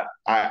things that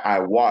I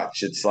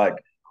watch. It's like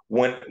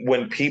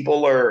when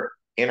people are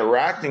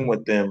interacting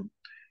with them,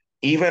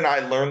 even I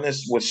learned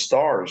this with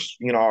stars.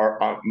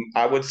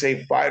 I would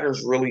say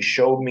fighters really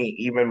showed me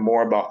even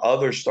more about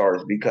other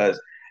stars because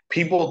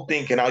people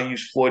think, and I'll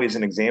use Floyd as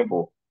an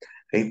example,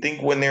 they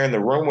think when they're in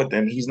the room with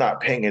him, he's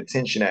not paying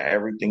attention to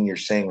everything you're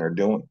saying or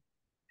doing.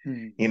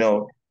 mm, You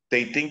know,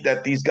 they think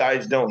that these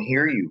guys don't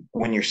hear you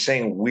when you're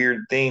saying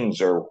weird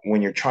things or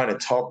when you're trying to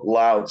talk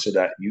loud so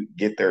that you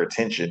get their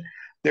attention.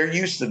 They're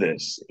used to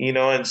this,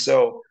 and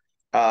so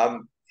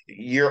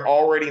you're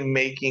already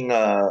making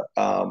a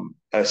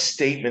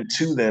statement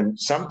to them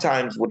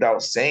sometimes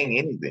without saying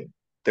anything.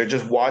 They're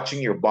just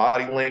watching your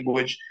body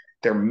language.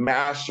 They're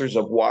masters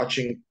of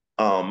watching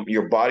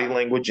your body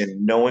language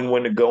and knowing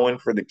when to go in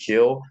for the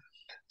kill. mm,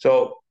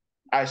 So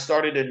I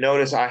started to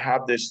notice I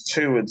have this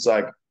too. It's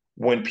like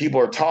when people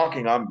are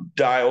talking, I'm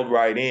dialed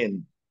right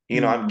in.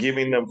 mm, I'm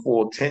giving them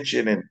full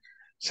attention. And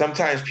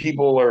sometimes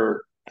people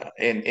are,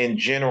 in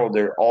general,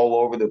 they're all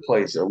over the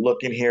place. They're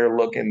looking here,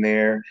 looking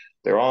there.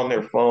 They're on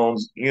their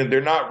phones.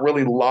 They're not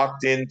really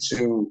locked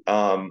into,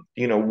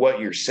 what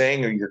you're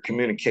saying or your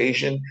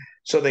communication.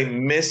 So they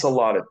miss a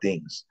lot of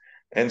things.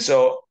 And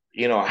so,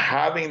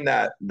 having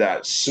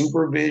that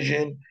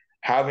supervision,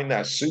 having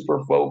that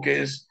super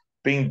focus,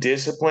 being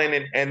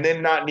disciplined, and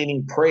then not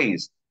needing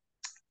praise.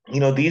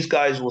 These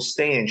guys will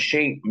stay in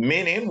shape,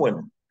 men and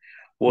women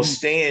will mm.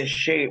 stay in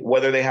shape,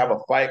 whether they have a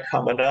fight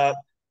coming up,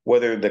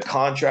 whether the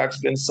contract's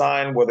been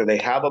signed, whether they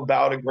have a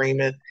bout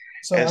agreement.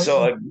 So, And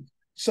so, go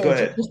so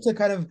ahead. just to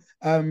kind of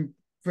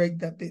break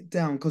that bit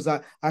down, because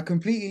I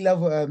completely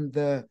love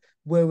the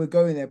where we're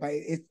going there, but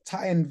it's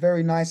tying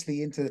very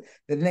nicely into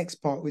the next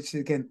part, which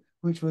again,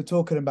 which we're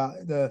talking about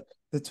the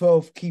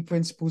 12 key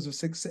principles of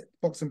success,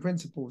 boxing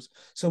principles.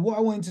 So what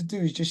I wanted to do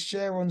is just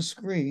share on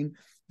screen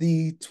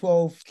the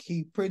 12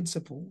 key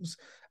principles.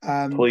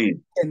 Please.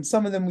 And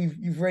some of them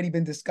you've already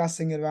been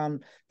discussing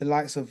around the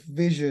likes of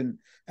vision,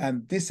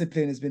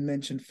 discipline has been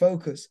mentioned,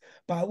 focus.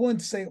 But I wanted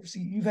to say,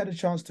 obviously, you've had a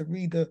chance to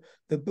read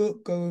the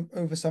book, go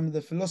over some of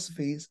the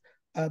philosophies.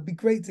 It'd be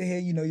great to hear,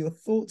 your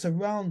thoughts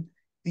around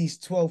these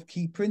 12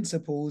 key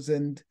principles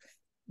and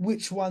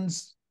which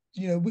ones,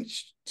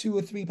 which two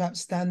or three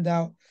perhaps stand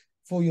out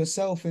for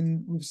yourself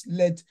and was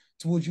led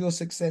towards your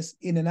success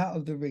in and out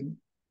of the ring.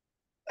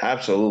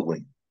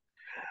 Absolutely.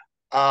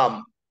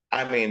 Um,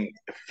 I mean,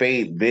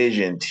 faith,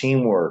 vision,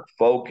 teamwork,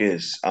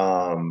 focus,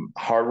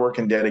 hard work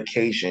and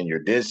dedication, your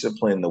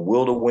discipline, the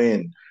will to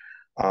win,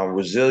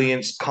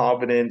 resilience,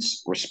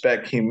 confidence,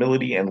 respect,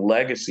 humility, and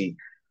legacy.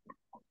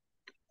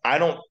 I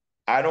don't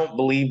I don't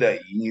believe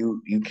that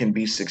you can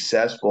be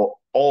successful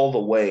all the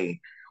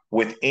way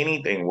with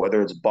anything,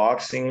 whether it's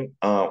boxing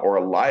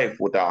or life,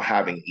 without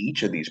having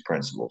each of these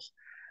principles.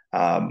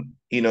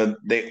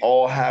 They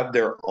all have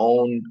their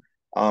own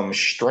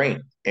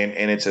strength,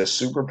 and it's a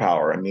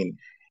superpower. I mean,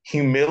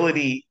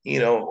 humility,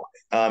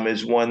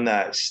 is one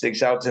that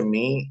sticks out to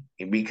me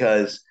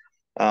because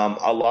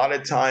a lot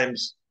of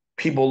times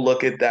people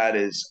look at that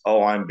as,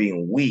 oh, I'm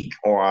being weak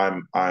or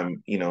I'm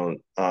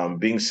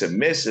being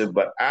submissive,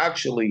 but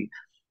actually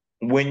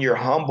when you're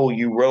humble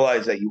you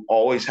realize that you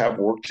always have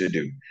work to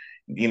do.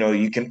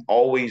 You can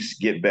always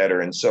get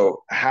better, and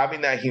so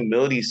having that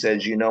humility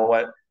says, you know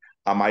what,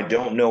 I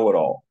don't know it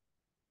all.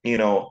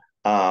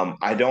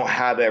 I don't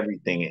have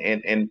everything,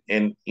 and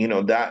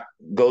that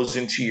goes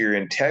into your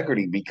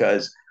integrity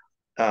because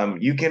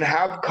you can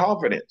have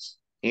confidence.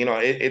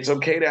 It's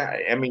okay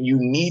to, I mean, you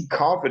need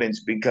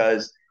confidence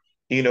because,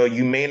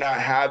 you may not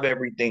have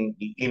everything.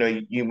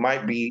 You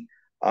might be,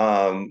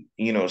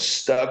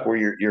 stuck where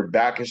your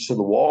back is to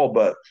the wall.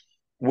 But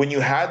when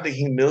you have the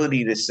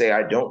humility to say,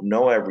 I don't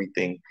know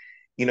everything,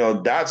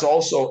 that's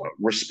also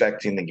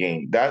respecting the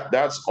game.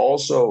 That's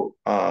also,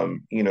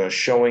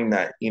 showing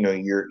that,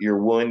 you're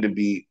willing to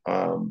be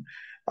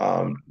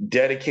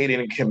dedicated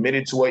and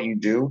committed to what you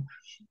do,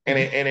 and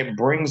Mhm. it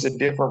brings a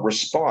different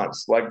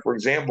response. Like, for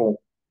example,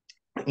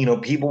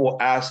 people will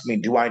ask me,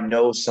 do I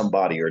know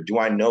somebody or do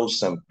I know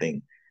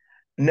something?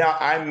 Now,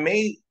 I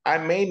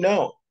may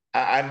know.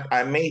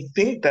 I may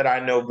think that I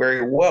know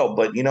very well,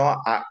 but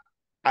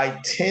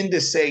I tend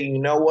to say, you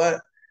know what?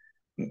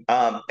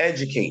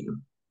 Educate me.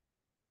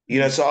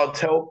 Mm, So I'll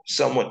tell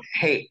someone,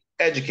 hey,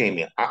 educate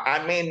me.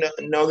 I may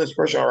know this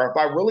person, or if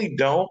I really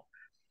don't,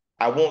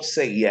 I won't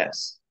say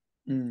yes.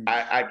 mm,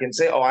 I can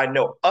say, oh, I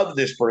know of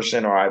this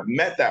person or I've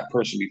met that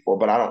person before,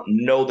 but I don't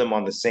know them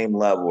on the same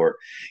level. Or,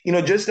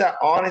 just that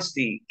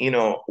honesty,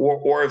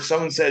 or if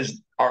someone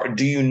says,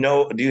 do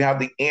you have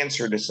the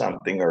answer to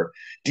something? Or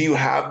do you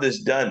have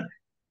this done?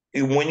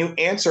 When you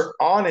answer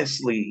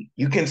honestly,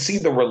 you can see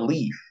the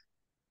relief.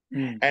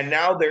 mm, And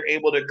now they're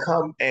able to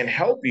come and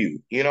help you.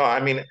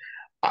 I mean,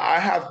 I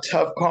have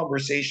tough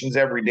conversations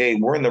every day.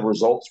 We're in the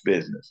results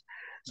business.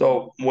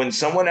 So when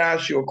someone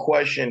asks you a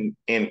question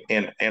in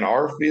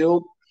our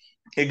field,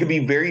 it could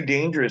be very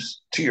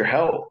dangerous to your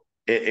health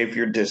if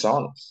you're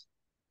dishonest.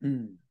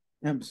 Mm,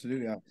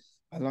 absolutely.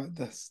 I like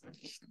this.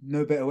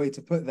 No better way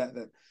to put that.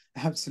 That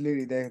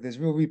absolutely there's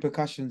real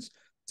repercussions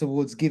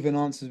towards giving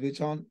answers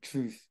which aren't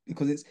truth,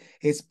 because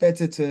it's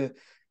better to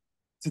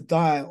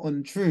die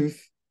on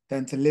truth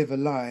than to live a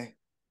lie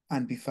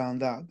and be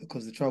found out,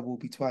 because the trouble will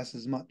be twice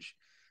as much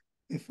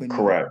if when you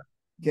Correct.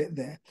 get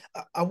there.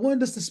 I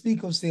wanted us to speak,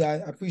 obviously, I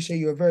appreciate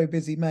you're a very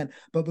busy man,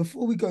 but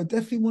before we go,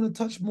 definitely want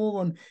to touch more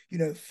on,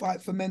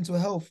 fight for mental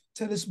health.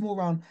 Tell us more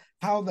around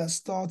how that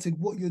started,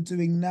 what you're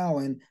doing now,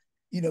 and,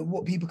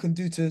 what people can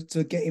do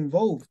to get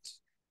involved.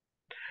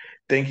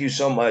 Thank you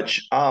so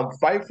much.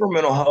 Fight for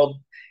mental health.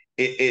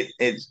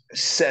 It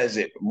says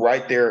it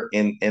right there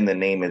in the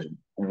name is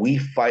we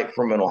fight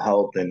for mental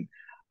health, and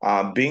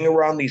being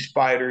around these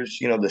fighters,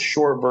 the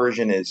short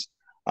version is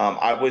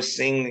I was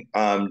seeing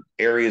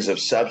areas of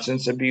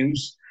substance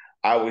abuse.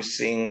 I was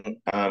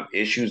seeing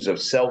issues of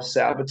self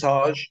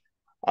sabotage.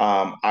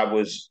 I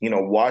was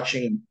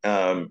watching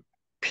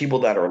people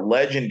that are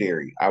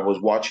legendary. I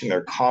was watching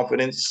their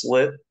confidence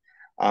slip.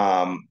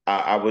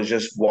 I was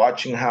just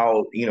watching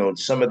how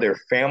some of their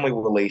family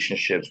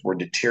relationships were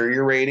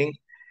deteriorating.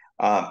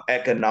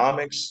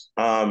 Economics,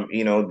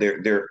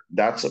 they're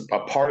that's a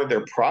part of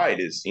their pride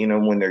is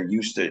when they're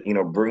used to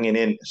bringing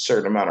in a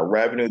certain amount of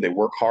revenue, they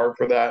work hard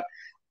for that,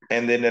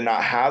 and then to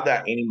not have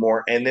that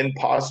anymore, and then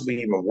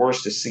possibly even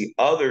worse to see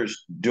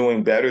others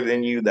doing better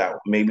than you that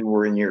maybe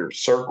were in your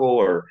circle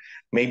or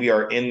maybe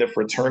are in the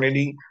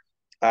fraternity.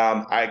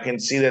 I can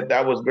see that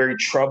that was very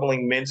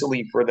troubling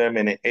mentally for them,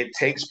 and it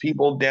takes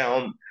people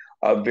down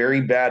a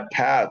very bad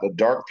path, a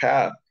dark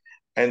path.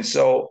 And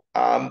so,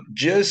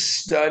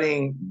 just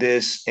studying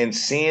this and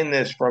seeing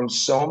this from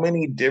so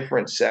many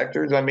different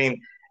sectors. I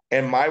mean,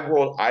 in my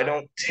world, I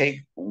don't take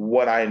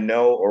what I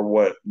know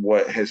or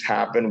what has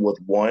happened with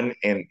one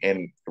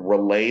and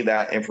relay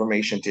that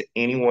information to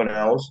anyone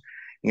else.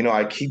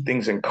 I keep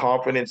things in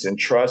confidence and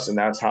trust, and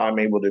that's how I'm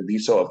able to be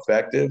so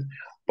effective.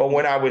 But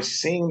when I was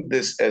seeing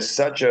this as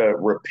such a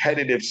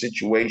repetitive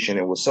situation,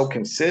 it was so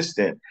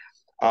consistent.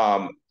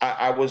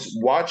 I was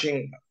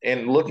watching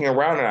and looking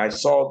around, and I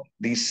saw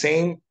these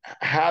same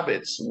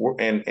habits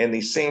and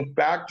these same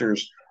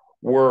factors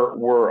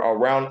were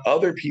around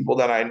other people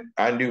that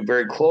I knew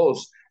very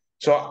close.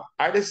 So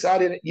I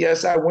decided,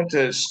 yes, I went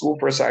to school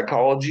for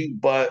psychology,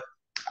 but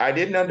I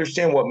didn't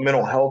understand what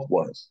mental health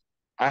was.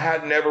 I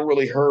had never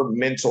really heard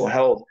mental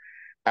health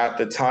at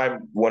the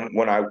time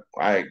when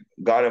I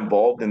got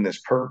involved in this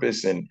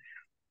purpose, and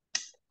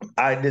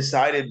I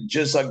decided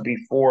just like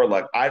before,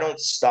 like I don't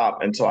stop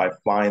until I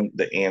find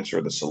the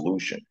answer, the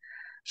solution.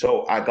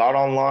 So I got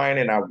online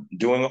and I'm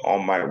doing all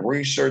my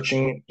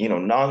researching,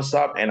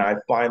 nonstop, and I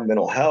find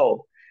mental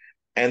health.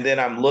 And then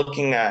I'm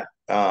looking at,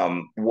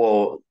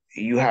 well,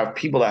 you have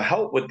people that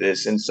help with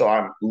this. And so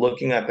I'm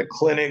looking at the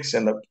clinics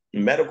and the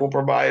medical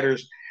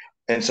providers.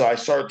 And so I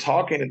started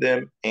talking to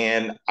them,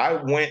 and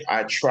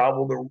I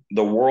traveled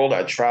the world,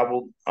 I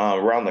traveled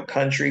around the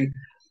country,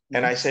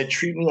 and Mhm. I said,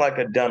 treat me like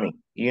a dummy,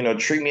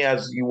 treat me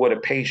as you would a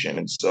patient.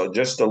 And so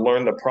just to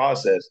learn the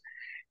process.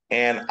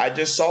 And I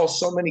just saw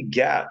so many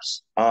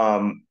gaps.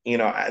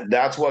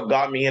 That's what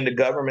got me into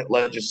government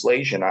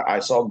legislation. I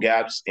saw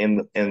gaps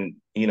in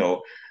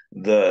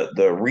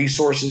the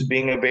resources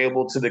being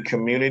available to the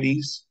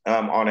communities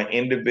on an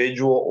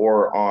individual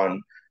or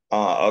on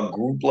a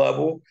group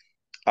level.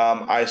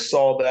 I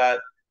saw that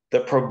the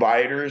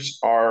providers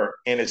are,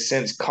 in a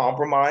sense,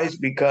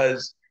 compromised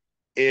because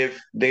if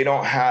they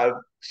don't have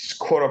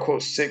quote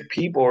unquote sick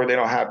people or they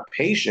don't have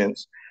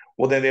patients,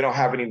 well, then they don't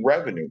have any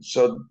revenue.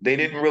 So they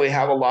didn't really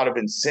have a lot of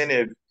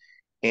incentive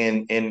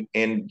in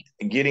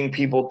getting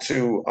people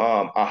to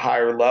a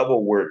higher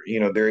level where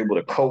they're able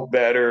to cope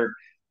better,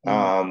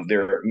 Mm.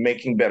 they're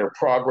making better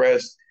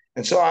progress.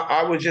 And so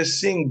I was just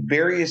seeing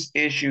various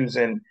issues,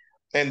 and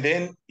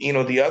then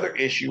the other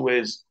issue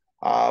is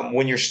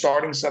when you're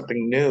starting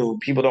something new,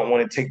 people don't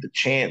want to take the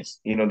chance.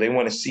 They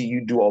want to see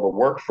you do all the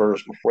work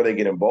first before they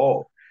get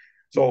involved.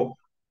 Mm. So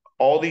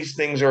all these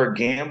things are a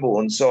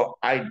gamble. And so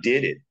I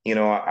did it.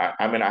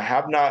 I mean, I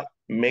have not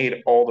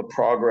made all the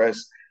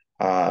progress.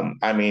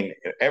 I mean,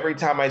 every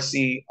time I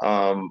see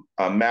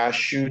a mass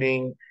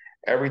shooting,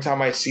 every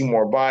time I see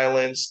more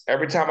violence,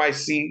 every time I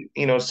see,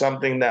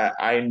 something that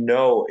I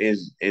know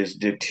is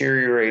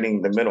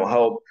deteriorating the mental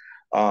health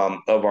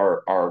of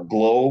our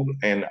globe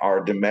and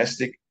our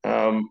domestic,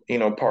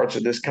 parts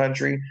of this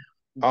country,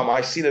 Mhm.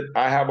 I see that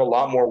I have a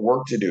lot more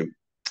work to do.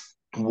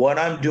 What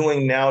I'm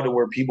doing now to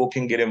where people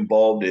can get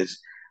involved is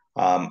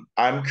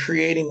I'm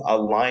creating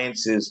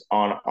alliances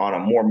on a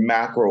more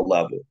macro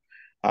level.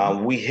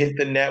 Mhm. We hit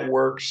the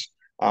networks.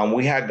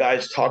 We had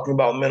guys talking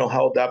about mental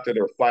health after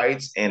their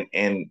fights, and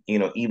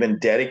even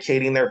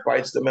dedicating their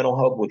fights to mental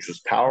health, which was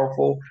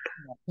powerful.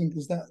 I think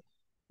is that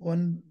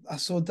one I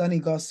saw Danny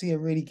Garcia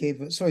really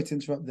gave it. Sorry to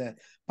interrupt there,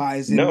 but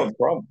as in No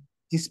problem.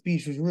 his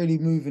speech was really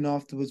moving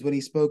afterwards when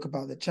he spoke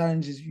about the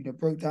challenges,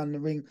 broke down the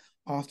ring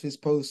after his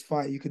post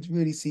fight. You could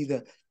really see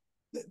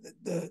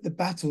the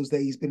battles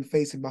that he's been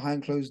facing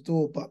behind closed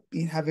door, but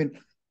being having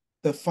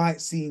the fight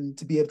scene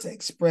to be able to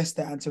express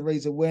that and to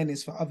raise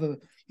awareness for other,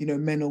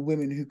 men or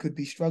women who could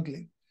be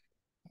struggling.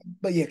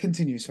 But yeah,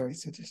 continue. Sorry,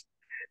 so just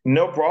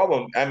No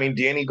problem. I mean,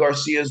 Danny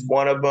Garcia is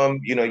one of them.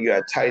 You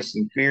had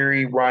Tyson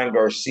Fury, Ryan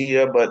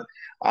Garcia, but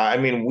I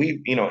mean,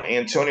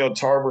 Antonio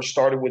Tarver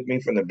started with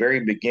me from the very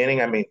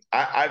beginning. I mean,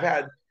 I've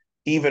had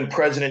even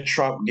President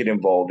Trump get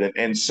involved,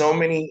 and so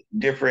many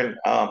different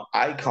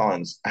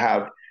icons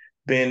have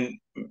been,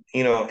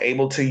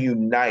 able to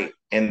unite,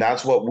 and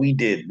that's what we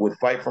did with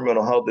Fight for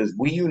Mental Health. Is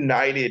we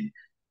united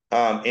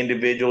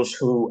individuals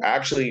who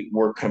actually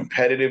were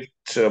competitive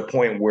to a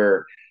point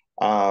where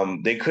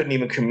they couldn't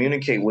even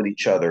communicate with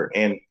each other,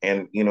 and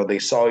they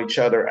saw each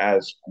other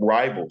as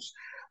rivals.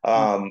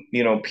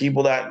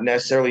 People that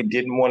necessarily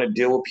didn't want to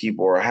deal with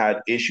people or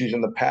had issues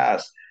in the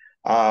past.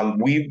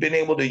 We've been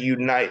able to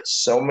unite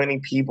so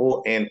many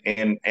people,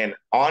 and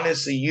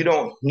honestly, you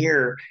don't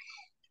hear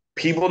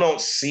people don't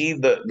see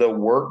the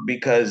work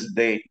because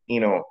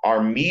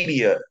our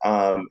media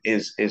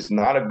is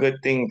not a good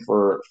thing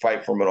for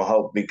Fight for Mental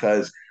Health,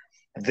 because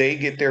they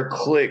get their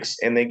clicks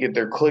and they get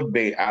their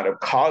clickbait out of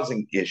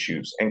causing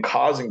issues and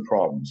causing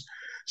problems.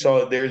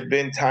 So there's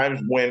been times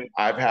when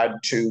I've had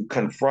to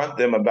confront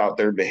them about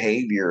their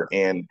behavior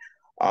and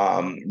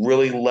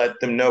really let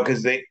them know,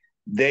 because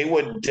they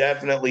would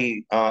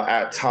definitely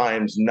at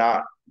times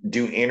not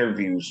do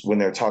interviews when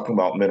they're talking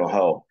about mental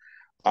health.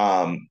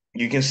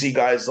 You can see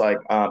guys like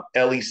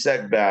Ellie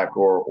Seckback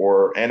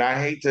and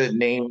I hate to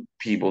name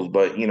people's,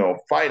 but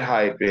Fight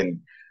Hype and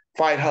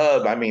Fight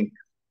Hub. I mean,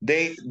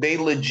 they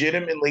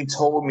legitimately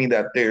told me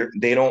that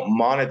they don't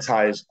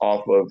monetize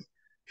off of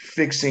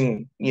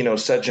fixing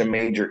such a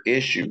major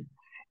issue,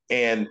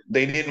 and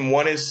they didn't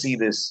want to see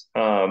this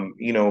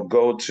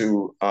go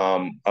to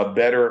a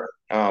better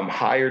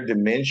higher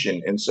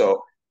dimension. And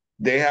so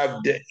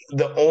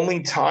the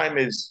only time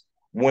is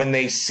when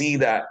they see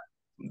that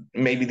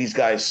maybe these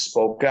guys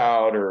spoke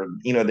out, or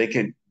they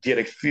could get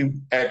a few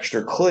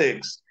extra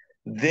clicks,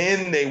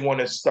 then they want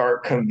to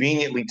start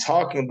conveniently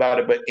talking about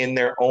it, but in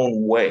their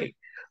own way,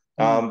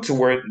 to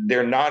where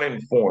they're not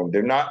informed,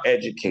 they're not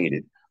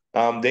educated.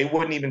 They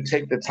wouldn't even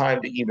take the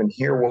time to even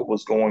hear what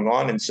was going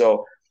on. And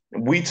so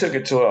we took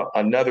it to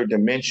another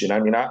dimension.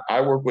 I mean,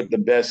 I work with the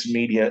best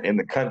media in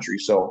the country.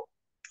 So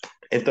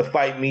if the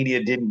fight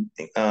media didn't,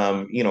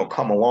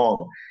 come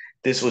along,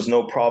 this was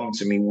no problem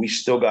to me. We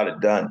still got it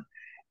done.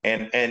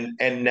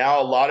 And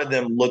now a lot of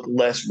them look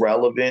less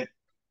relevant.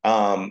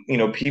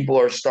 People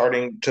are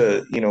starting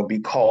to, be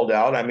called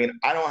out. I mean,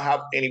 I don't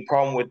have any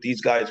problem with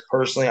these guys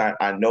personally.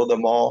 I know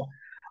them all.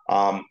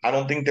 I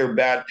don't think they're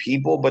bad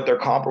people, but they're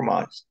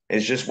compromised.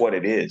 It's just what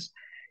it is.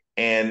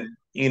 And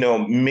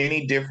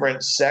many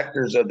different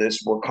sectors of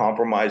this were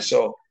compromised.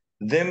 So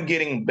them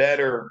getting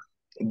better,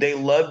 they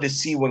love to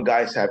see when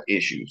guys have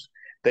issues.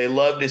 They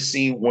love to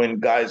see when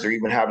guys are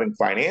even having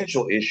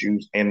financial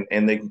issues, and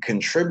they can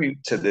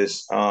contribute to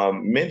this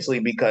mentally,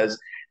 because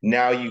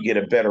now you get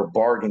a better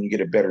bargain, you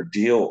get a better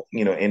deal,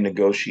 in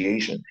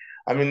negotiation.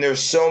 I mean,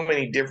 there's so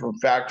many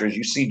different factors.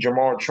 You see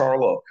Jamal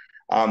Charlo,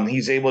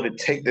 he's able to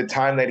take the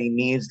time that he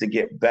needs to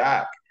get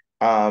back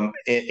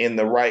in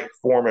the right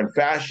form and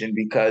fashion,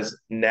 because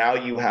now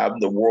you have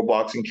the World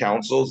Boxing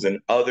Councils and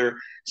other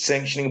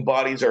sanctioning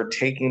bodies are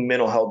taking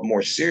mental health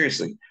more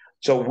seriously.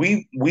 So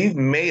we've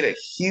made a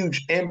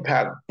huge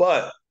impact.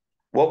 But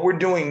what we're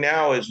doing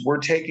now is we're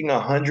taking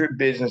 100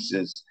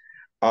 businesses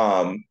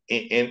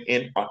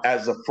in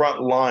as the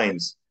front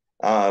lines,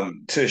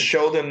 to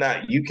show them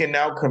that you can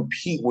now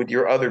compete with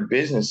your other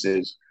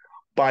businesses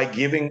by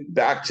giving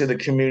back to the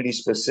community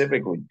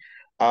specifically,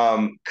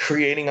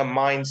 creating a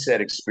mindset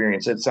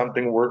experience. It's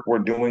something we're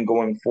doing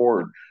going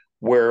forward,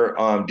 where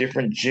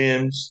different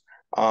gyms,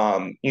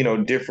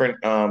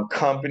 different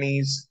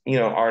companies,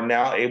 are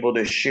now able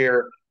to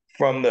share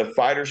from the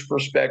fighter's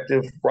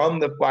perspective, from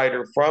the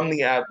fighter, from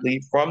the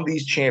athlete, from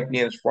these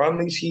champions, from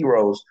these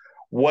heroes,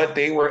 what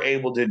they were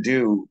able to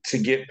do to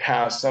get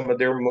past some of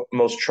their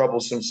most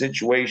troublesome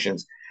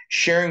situations,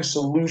 sharing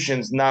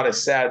solutions, not a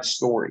sad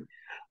story.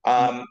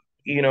 Um,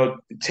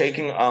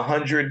 Taking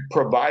 100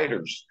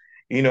 providers,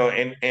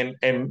 and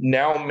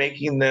now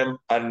making them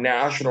a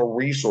national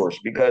resource.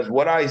 Because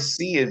what I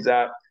see is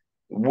that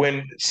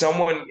when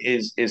someone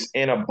is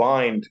in a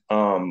bind,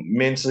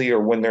 mentally,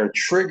 or when they're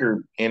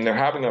triggered and they're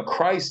having a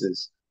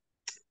crisis,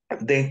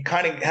 they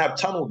kind of have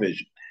tunnel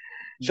vision.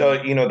 So,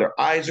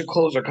 their eyes are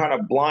closed, they're kind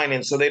of blind,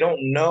 and so they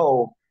don't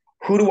know,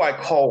 who do I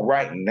call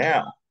right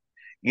now?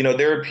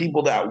 There are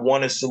people that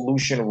want a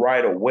solution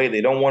right away.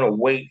 They don't want to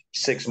wait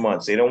 6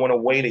 months. They don't want to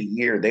wait a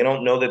year. They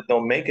don't know that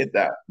they'll make it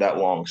that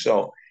long.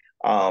 So,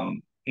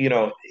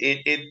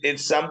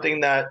 it's something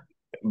that,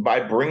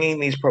 by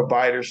bringing these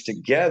providers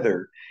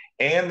together,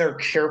 and they're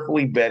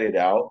carefully vetted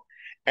out,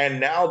 and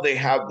now they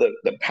have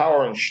the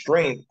power and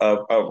strength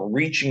of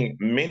reaching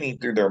many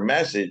through their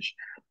message.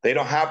 They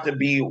don't have to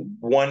be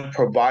one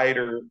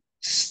provider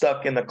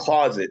stuck in the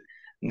closet.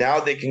 Now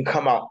they can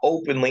come out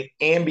openly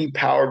and be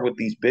powered with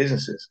these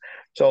businesses.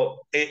 So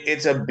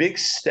it's a big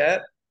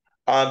step,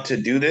 to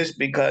do this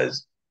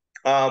because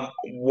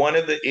one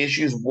of the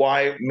issues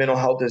why mental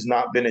health has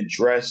not been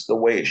addressed the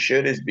way it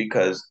should is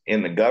because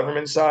in the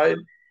government side,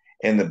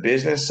 in the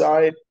business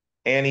side,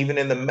 and even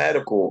in the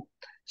medical,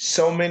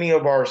 so many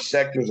of our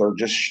sectors are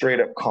just straight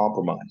up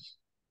compromised.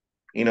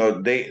 You Mm,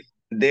 know,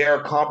 they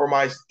are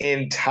compromised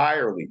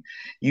entirely.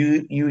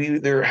 You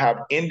either have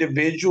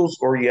individuals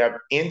or you have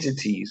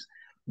entities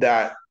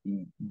that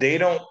they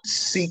don't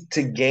seek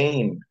to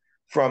gain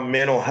from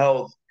mental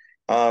health,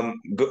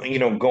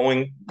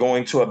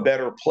 going to a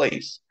better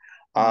place.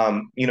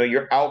 mm,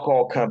 Your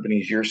alcohol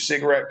companies, your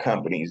cigarette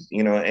companies,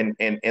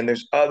 and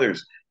there's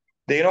others.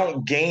 They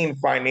don't gain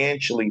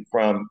financially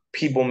from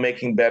people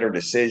making better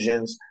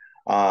decisions,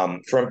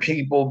 from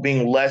people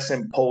being less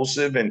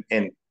impulsive and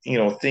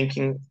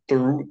thinking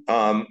through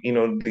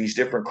these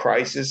different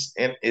crises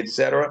and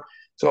etc.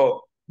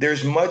 So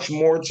there's much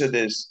more to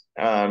this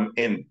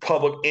in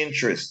public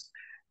interest,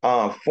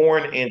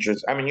 foreign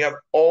interest. I mean, you have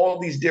all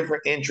these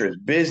different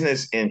interests,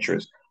 business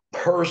interests,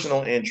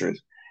 personal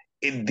interests.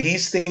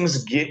 These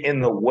things get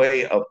in the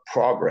way of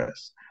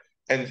progress.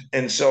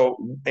 And so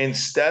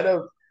instead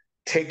of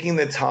taking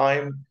the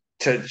time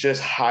to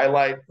just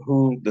highlight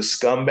who the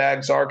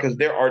scumbags are, because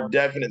there are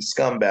definite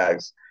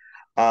scumbags.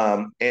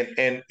 And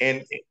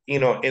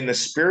in the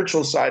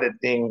spiritual side of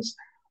things,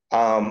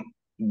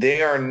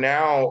 they are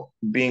now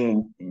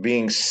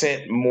being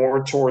sent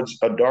more towards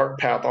a dark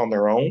path on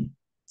their own,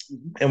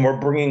 mhm, and we're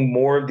bringing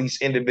more of these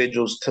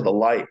individuals to the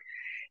light.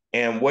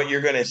 And what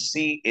you're going to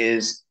see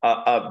is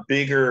a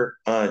bigger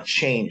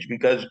change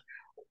because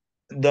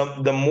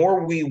the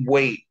more we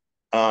wait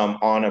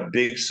on a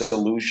big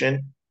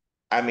solution,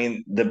 I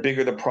mean, the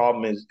bigger the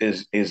problem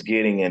is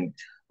getting. And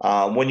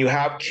when you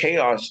have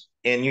chaos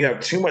and you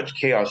have too much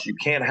chaos, you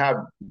can't have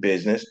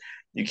business,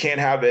 you can't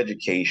have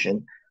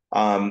education,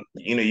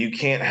 you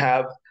can't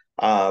have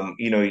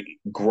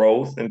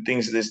growth and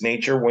things of this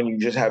nature when you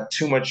just have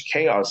too much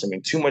chaos. I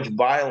mean, too much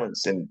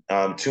violence and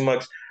too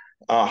much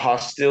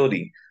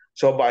hostility.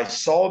 So by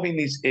solving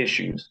these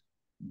issues,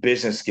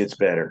 business gets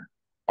better,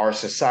 our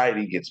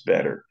society gets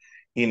better.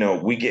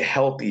 We get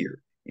healthier.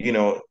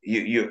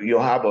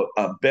 You'll have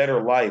a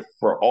better life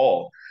for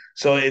all.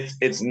 So mm,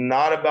 it's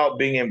not about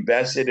being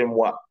invested in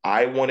what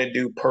I want to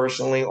do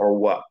personally or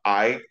what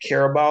I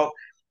care about.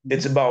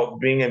 It's mhm. about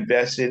being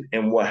invested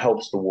in what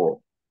helps the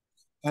world.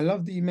 I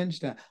love that you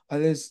mentioned that.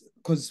 There's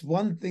because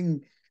one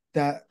thing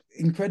that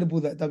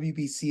incredible that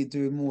WBC are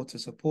doing more to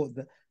support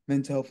the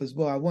mental health as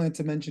well. I wanted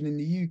to mention in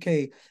the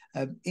UK,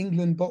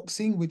 England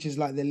Boxing, which is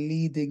like the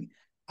leading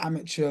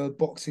amateur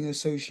boxing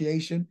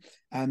association,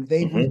 and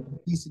they've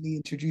Hmm. recently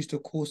introduced a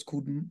course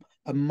called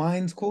a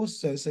Mind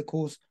course. So it's a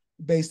course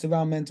based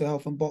around mental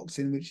health and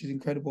boxing, which is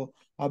incredible.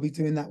 I'll be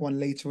doing that one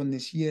later on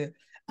this year.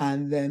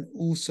 And then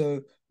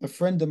also a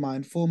friend of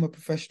mine, former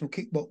professional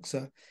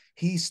kickboxer,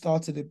 he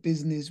started a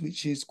business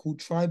which is called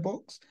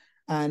Trybox,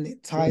 and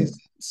it ties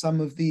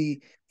some of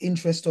the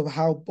interest of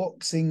how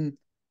boxing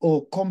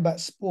or combat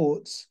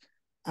sports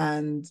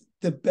and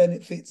the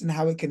benefits and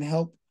how it can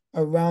help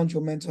around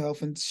your mental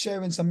health and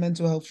sharing some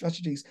mental health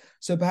strategies.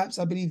 So perhaps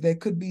I believe there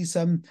could be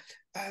some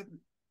uh,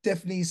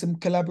 definitely some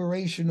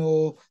collaboration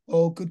or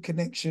good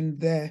connection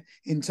there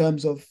in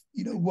terms of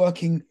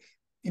working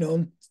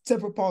on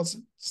separate parts,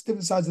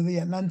 different sides of the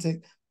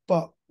Atlantic,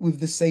 but with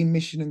the same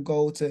mission and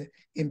goal to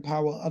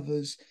empower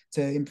others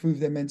to improve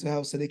their mental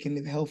health so they can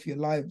live healthier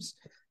lives.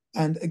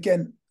 And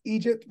again,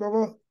 Egypt,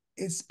 brother,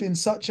 it's been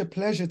such a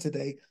pleasure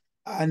today.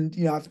 And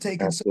I've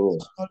taken so Absolutely.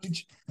 much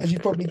knowledge, as you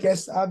probably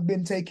guessed. I've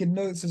been taking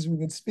notes as we've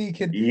been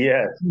speaking.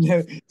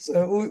 Yes.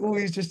 So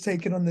always just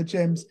taking on the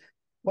gems.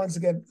 Once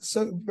again,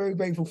 so very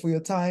grateful for your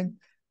time.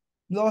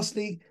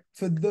 Lastly,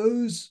 for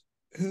those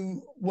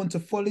who want to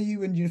follow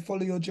you and you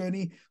follow your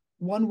journey,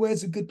 one,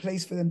 where's a good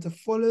place for them to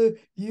follow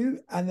you?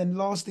 And then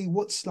lastly,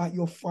 what's like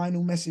your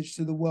final message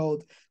to the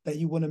world that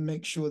you want to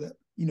make sure that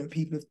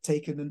people have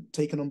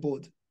taken on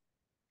board?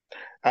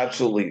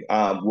 Absolutely.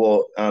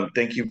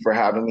 Thank you for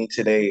having me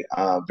today.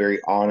 Very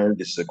honored.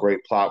 This is a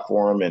great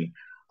platform, and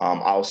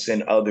I'll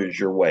send others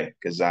your way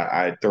because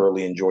I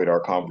thoroughly enjoyed our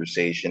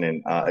conversation.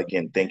 And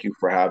again, thank you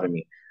for having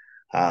me.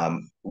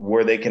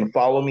 Where they can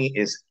follow me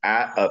is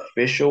at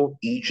official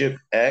Egypt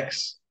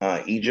X,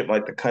 Egypt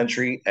like the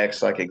country,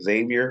 X like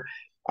Xavier.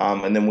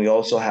 And then we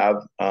also have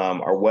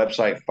our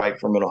website,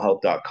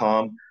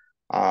 fightformentalhealth.com.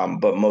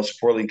 But most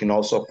importantly, you can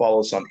also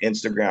follow us on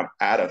Instagram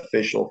at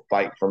official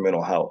Fight for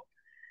Mental Health.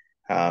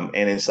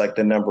 And it's like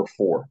the number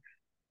four.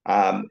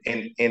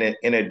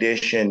 In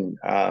addition,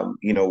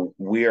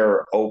 we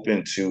are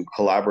open to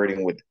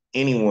collaborating with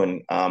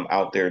anyone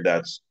out there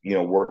that's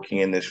working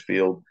in this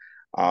field.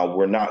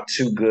 We're not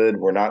too good.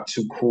 We're not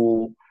too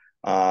cool.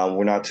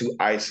 We're not too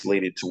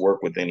isolated to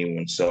work with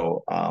anyone.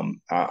 So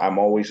I'm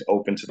always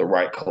open to the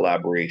right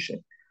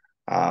collaboration.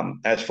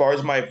 As far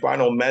as my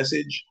final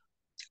message,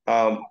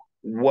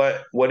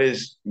 what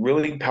is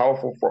really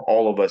powerful for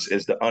all of us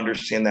is to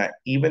understand that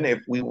even if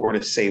we were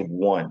to save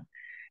one,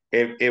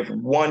 if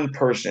one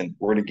person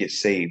were to get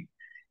saved,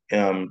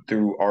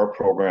 through our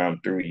program,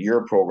 through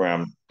your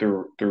program,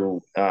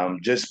 through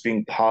just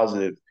being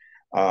positive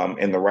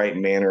in the right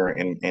manner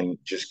and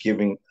just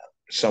giving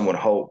someone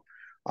hope,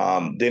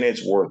 then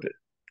it's worth it.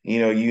 You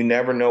know, you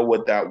never know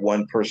what that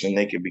one person,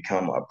 they can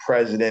become a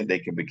president, they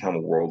can become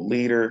a world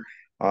leader,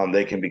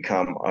 they can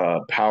become a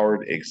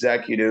powered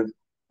executive,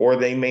 or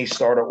they may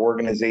start an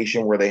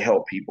organization where they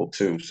help people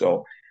too.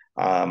 So,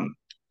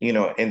 you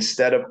know,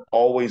 instead of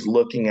always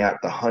looking at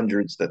the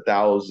hundreds, the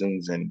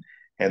thousands, and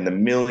the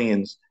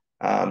millions,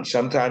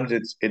 sometimes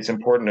it's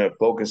important to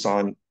focus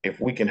on if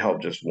we can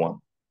help just one.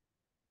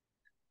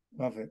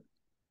 Love it.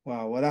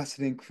 Wow. Well, that's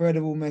an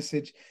incredible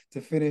message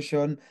to finish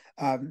on.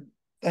 Um,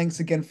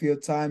 Thanks again for your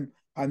time.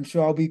 I'm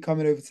sure I'll be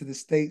coming over to the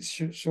States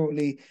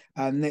shortly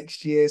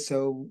next year.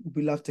 So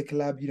we'd love to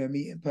collab,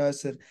 meet in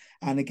person.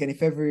 And again,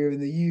 if ever you're in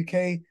the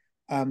UK,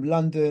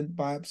 London,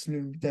 by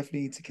absolutely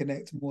definitely need to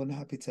connect. More than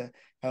happy to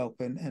help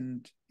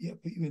and yeah,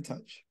 put you in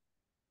touch.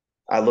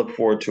 I look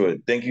forward to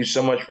it. Thank you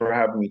so much for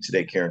having me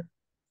today, Karen.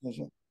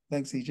 Pleasure.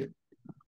 Thanks, Egypt.